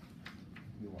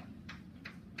mu1,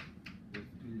 F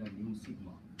tilde mu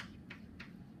sigma,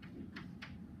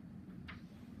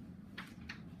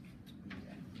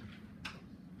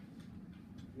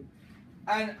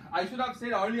 and I should have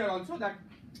said earlier also that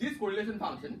this correlation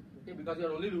function, okay, because you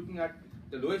are only looking at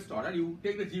the lowest order, you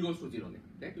take the g goes to 0 limit,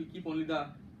 right? You keep only the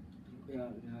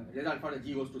result for the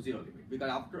g goes to 0 limit, because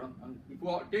after if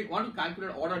you want to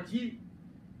calculate order g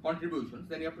contributions,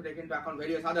 then you have to take into account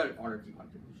various other order g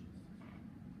contributions.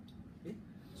 Okay?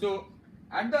 So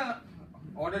at the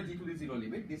order g to the 0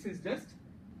 limit, this is just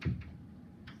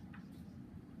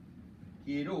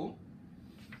k rho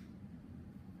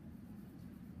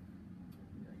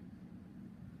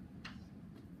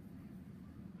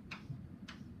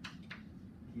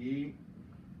k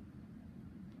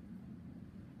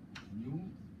mu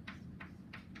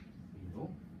 0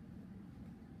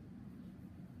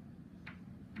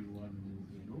 q1 mu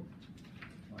 0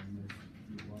 minus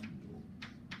q1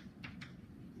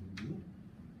 mu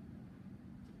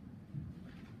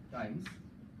times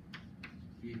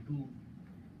k2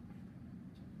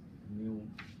 mu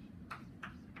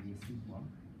a sigma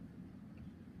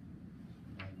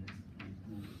minus k2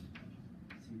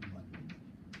 sigma mu.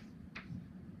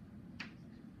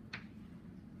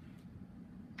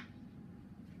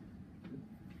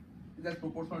 That's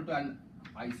proportional to an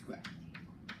I square.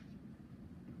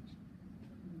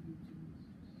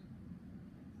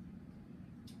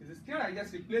 Is this clear? I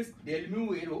just replaced del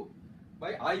mu arrow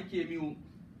by I k mu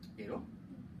arrow.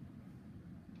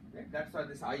 Right? That's why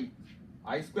this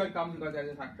I square comes, because there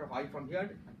is a factor of I from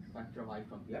here, factor of I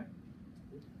from here.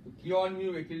 So k1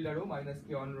 mu a tilde rho minus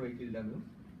k1 rho a tilde mu,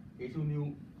 k2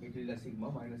 mu a tilde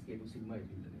sigma minus k2 sigma a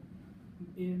tilde mu.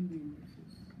 A and B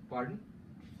indices. Pardon?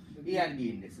 A and B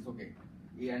indices, okay.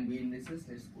 A and B indices,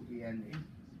 let's put A and A.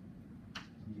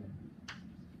 B and B.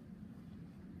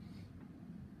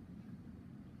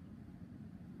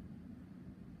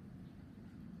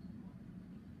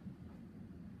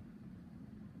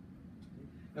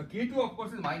 Now K2 of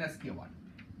course is minus K1.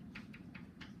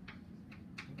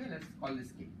 Okay, let's call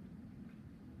this K.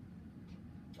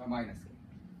 Or minus K.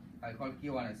 I'll call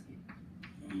K1 as K.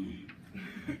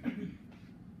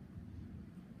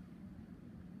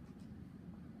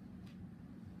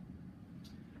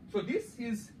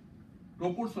 is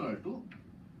proportional to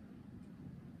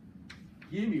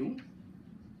k mu.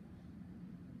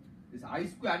 This I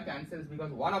square cancels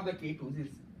because one of the k2s is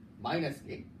minus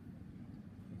k.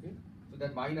 Okay, so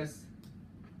that minus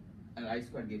and I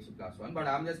square gives you plus 1. But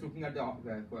I am just looking at the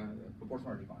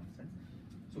proportionality constants.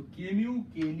 So k mu,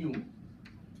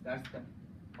 that's the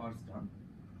first term.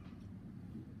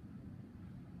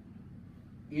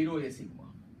 A rho A sigma.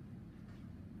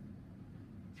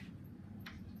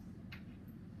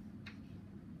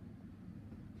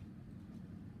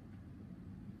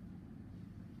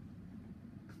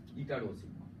 Eta rho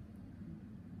sigma.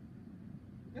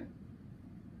 Okay.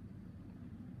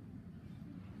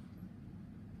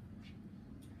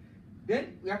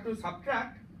 Then we have to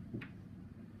subtract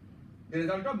the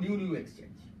result of mu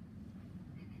exchange.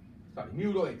 Sorry,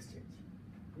 mu rho exchange.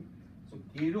 Okay. So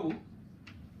k rho,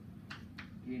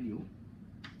 k nu,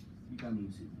 eta mu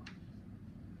sigma.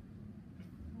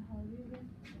 How do you get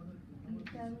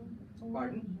eta over,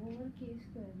 Pardon? over k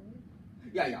square,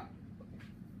 right? Yeah.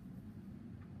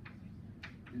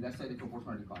 That's why the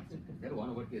proportionality constant is there. 1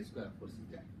 over k square, of course, is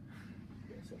there.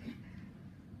 Yes, okay.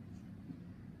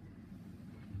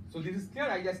 So this is clear.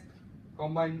 I just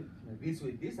combine this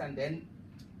with this, and then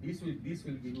this with this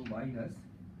will give you minus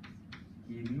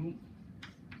k mu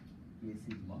k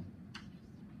sigma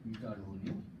eta rho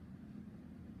nu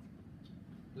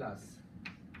plus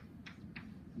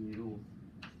k rho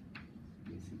k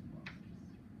sigma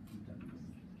eta nu.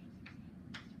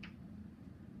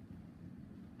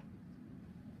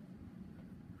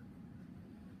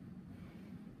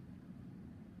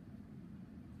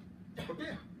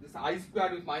 Okay, this I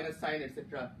squared with minus sign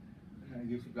etc.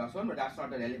 Gives you plus 1, but that's not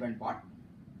the relevant part.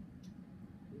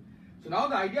 So now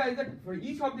the idea is that for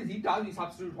each of these etas we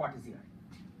substitute what is here.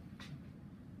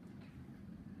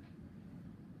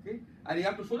 Okay, and you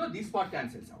have to show that this part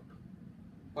cancels out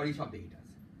for each of the etas.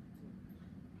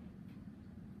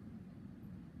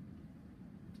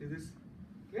 Is this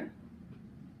clear?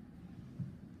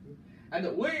 And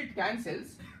the way it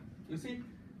cancels, you see,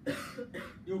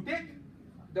 you take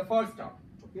the first term,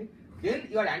 okay? Then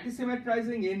you are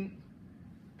antisymmetrizing in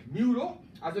mu rho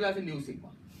as well as in nu sigma.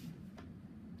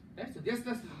 Okay? So just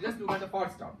look at the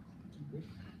first term. Okay?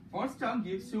 First term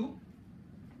gives you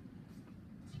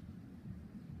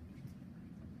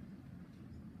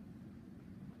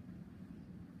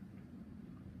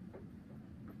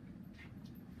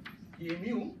k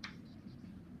mu,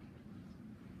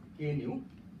 k nu,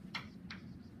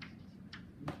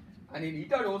 and in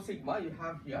eta rho sigma you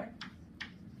have here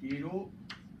k rho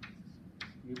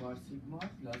k bar sigma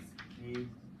plus k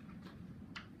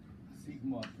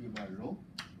sigma k bar rho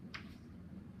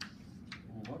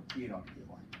over k dot k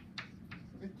bar.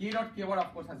 Okay, k dot k bar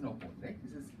of course has no pole, right?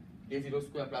 This is k0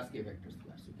 square plus k vector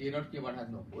square. So k dot k bar has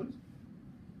no poles.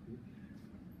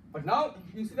 But now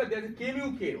you see that there is a k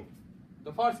mu k rho.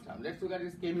 The first term, let's look at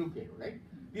this k mu k rho, right?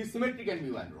 This is symmetric in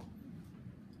mu and rho.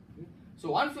 Okay.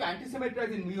 So once you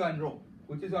antisymmetrize in mu and rho,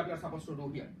 which is what you are supposed to do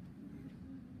here,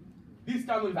 this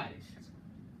term will vanish.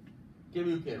 K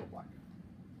mu k rho part.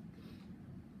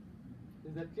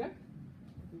 Is that clear?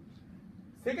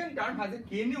 Second term has a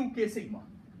k nu k sigma.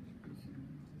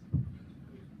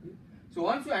 So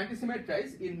once you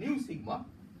antisymmetrize in nu sigma,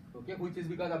 okay, which is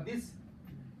because of this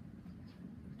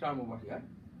term over here,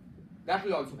 that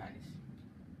will also vanish.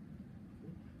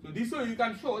 So this way you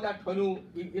can show that when you,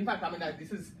 in fact, I mean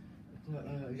this is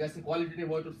just a qualitative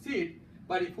way to see it,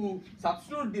 but if you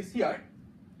substitute this here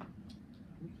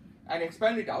and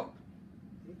expand it out,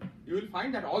 you will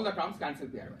find that all the terms cancel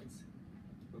pairwise.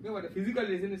 Okay, but the physical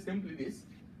reason is simply this,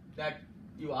 that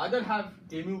you either have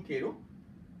k mu k rho,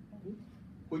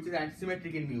 which is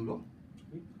antisymmetric in mu rho,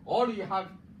 or you have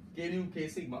k nu k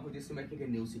sigma, which is symmetric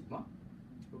in nu sigma,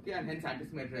 okay, and hence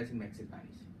antisymmetrizing makes it vanish.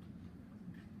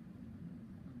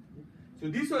 So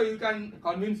this way you can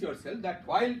convince yourself that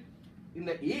while in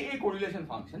the AA correlation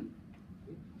function,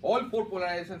 all four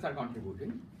polarizations are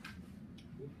contributing.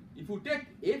 If you take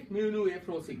f mu nu f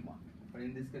rho sigma, but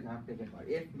in this case I have taken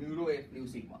f mu rho f nu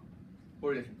sigma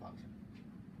correlation function,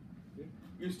 okay,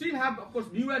 you still have, of course,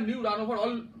 mu and nu run over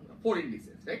all four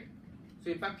indices, right? So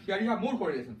in fact here you have more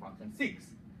correlation function, 6,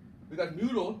 because mu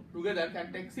rho together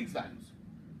can take 6 values.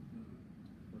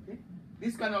 Okay,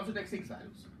 this can also take 6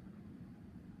 values.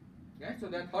 Okay, so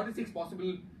there are 36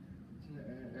 possible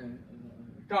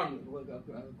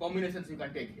combinations you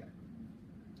can take here,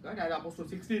 right? As opposed to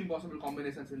 16 possible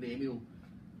combinations in the mu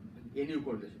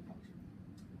correlation function.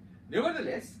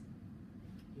 Nevertheless,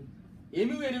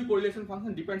 mu correlation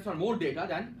function depends on more data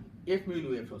than f mu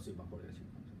nu f rho sigma correlation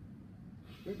function,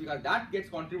 okay? Because that gets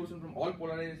contribution from all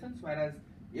polarizations, whereas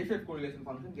AFF correlation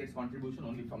function gets contribution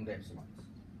only from the epsilons.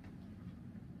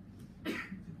 But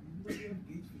we have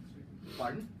gauge fixed, right?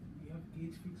 Pardon? We have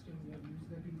gauge fixed and we have used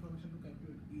that information to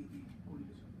calculate AA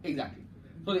correlation. Exactly.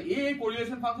 So the AA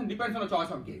correlation function depends on the choice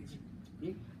of gauge.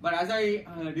 Okay? But as I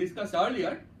discussed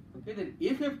earlier, okay, the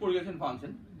AFF correlation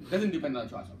function doesn't depend on the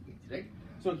choice of gauge, right?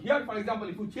 So here, for example,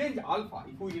 if you change alpha,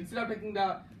 if you instead of taking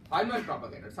the Feynman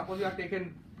propagator, suppose you have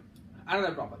taken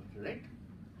another propagator, right,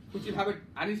 which will have an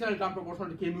additional term proportional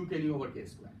to k mu k nu over k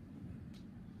square.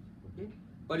 Okay,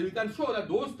 but you can show that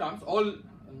those terms all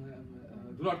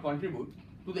do not contribute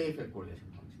to the AFF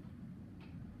correlation function.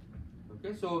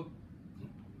 Okay, so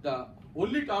the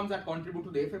only terms that contribute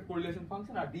to the AFF correlation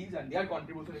function are these, and their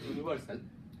contribution is universal,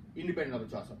 independent of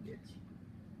the choice of gauge.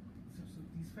 So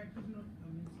these factors not,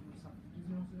 it is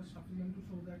not just sufficient to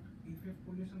show that AFF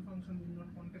correlation function will not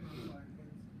contain alpha and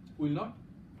hence Will not?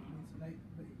 means like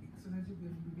the exercise you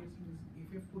gave previously is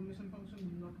AFF correlation function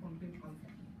will not contain alpha.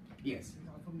 Yes. Since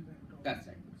alpha will be out. That's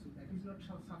right. So that is not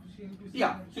sufficient to say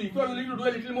Yeah, that- so if you are willing to do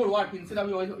a little more work, instead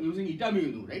of using eta mu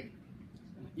nu, right?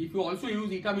 If you also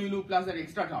use eta mu nu plus that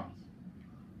extra term,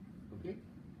 okay,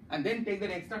 and then take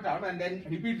that extra term and then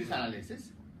repeat this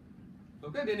analysis,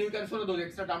 okay, then you can show that those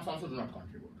extra terms also do not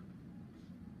contribute.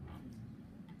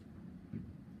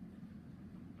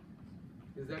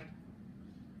 Is that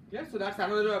clear? So that's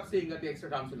another way of saying that the extra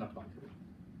terms will not contribute.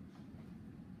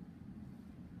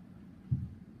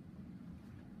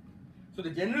 So the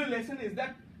general lesson is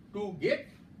that to get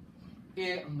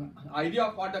an idea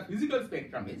of what the physical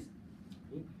spectrum is,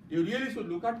 you really should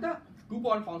look at the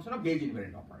two-point function of gauge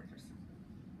invariant operators.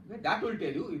 Okay? That will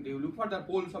tell you, if you look for the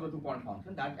poles of the two-point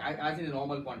function, that as in a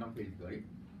normal quantum field theory.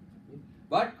 Okay?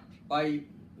 But by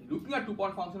looking at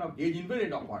two-point function of gauge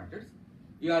invariant operators,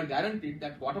 you are guaranteed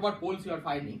that whatever poles you are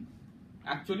finding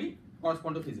actually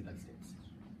correspond to physical states.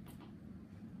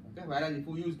 Okay? Whereas if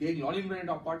you use gauge non-invariant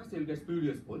operators, you will get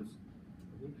spurious poles.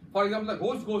 Okay? For example, the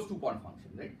ghost two-point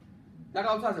function, right? That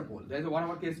also has a pole. There is a 1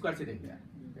 over k square sitting there.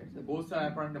 Okay? The ghosts are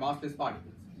apparently massless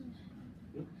particles.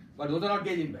 Okay? But those are not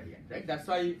gauge invariant, right? That's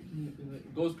why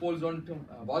those poles don't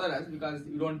bother us, because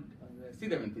you don't see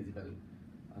them in physical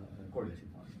correlation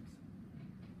functions.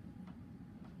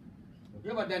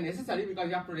 Okay, but they are necessary because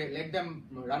you have to let them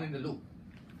run in the loop.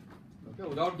 Okay,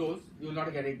 without those, you will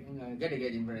not get a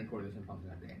gauge invariant correlation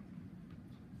function at the end.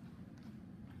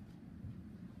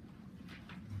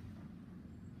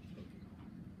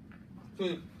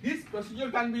 So this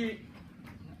procedure can be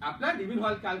applied even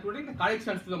while calculating the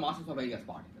corrections to the masses of various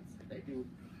particles. Right? You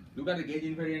look at the gauge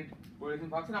invariant correlation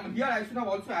function. I mean, here I should have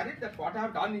also added that what I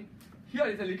have done here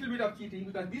is a little bit of cheating,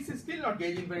 because this is still not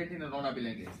gauge invariant in a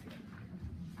non-abelian gauge theory.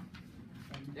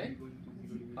 Okay?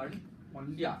 Pardon?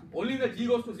 Yeah, only the g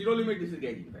goes to 0 limit, this is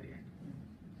gauge invariant.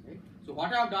 Okay? So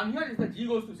what I have done here is the g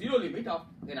goes to 0 limit of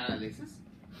an analysis,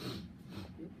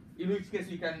 okay? In which case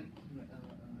you can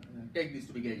take this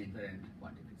to be gauge invariant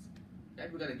quantities.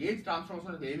 Right? Because the gauge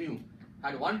transformation of mu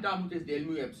had one term which is del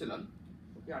mu epsilon,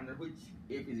 okay, under which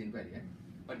f is invariant,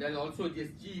 but there is also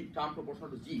just g term proportional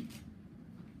to g.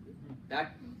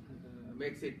 That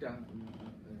makes it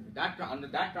under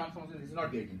that transformation this is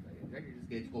not gauge invariant, right? It is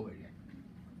gauge covariant.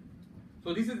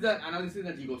 So this is the analysis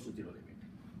that g goes to 0 limit.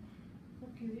 For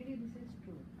QED this is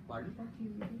true. Pardon? For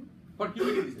QED? For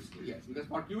QED this is true, yes, because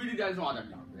for QED there is no other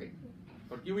term, right?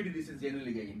 For QED this is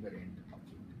generally gauge invariant.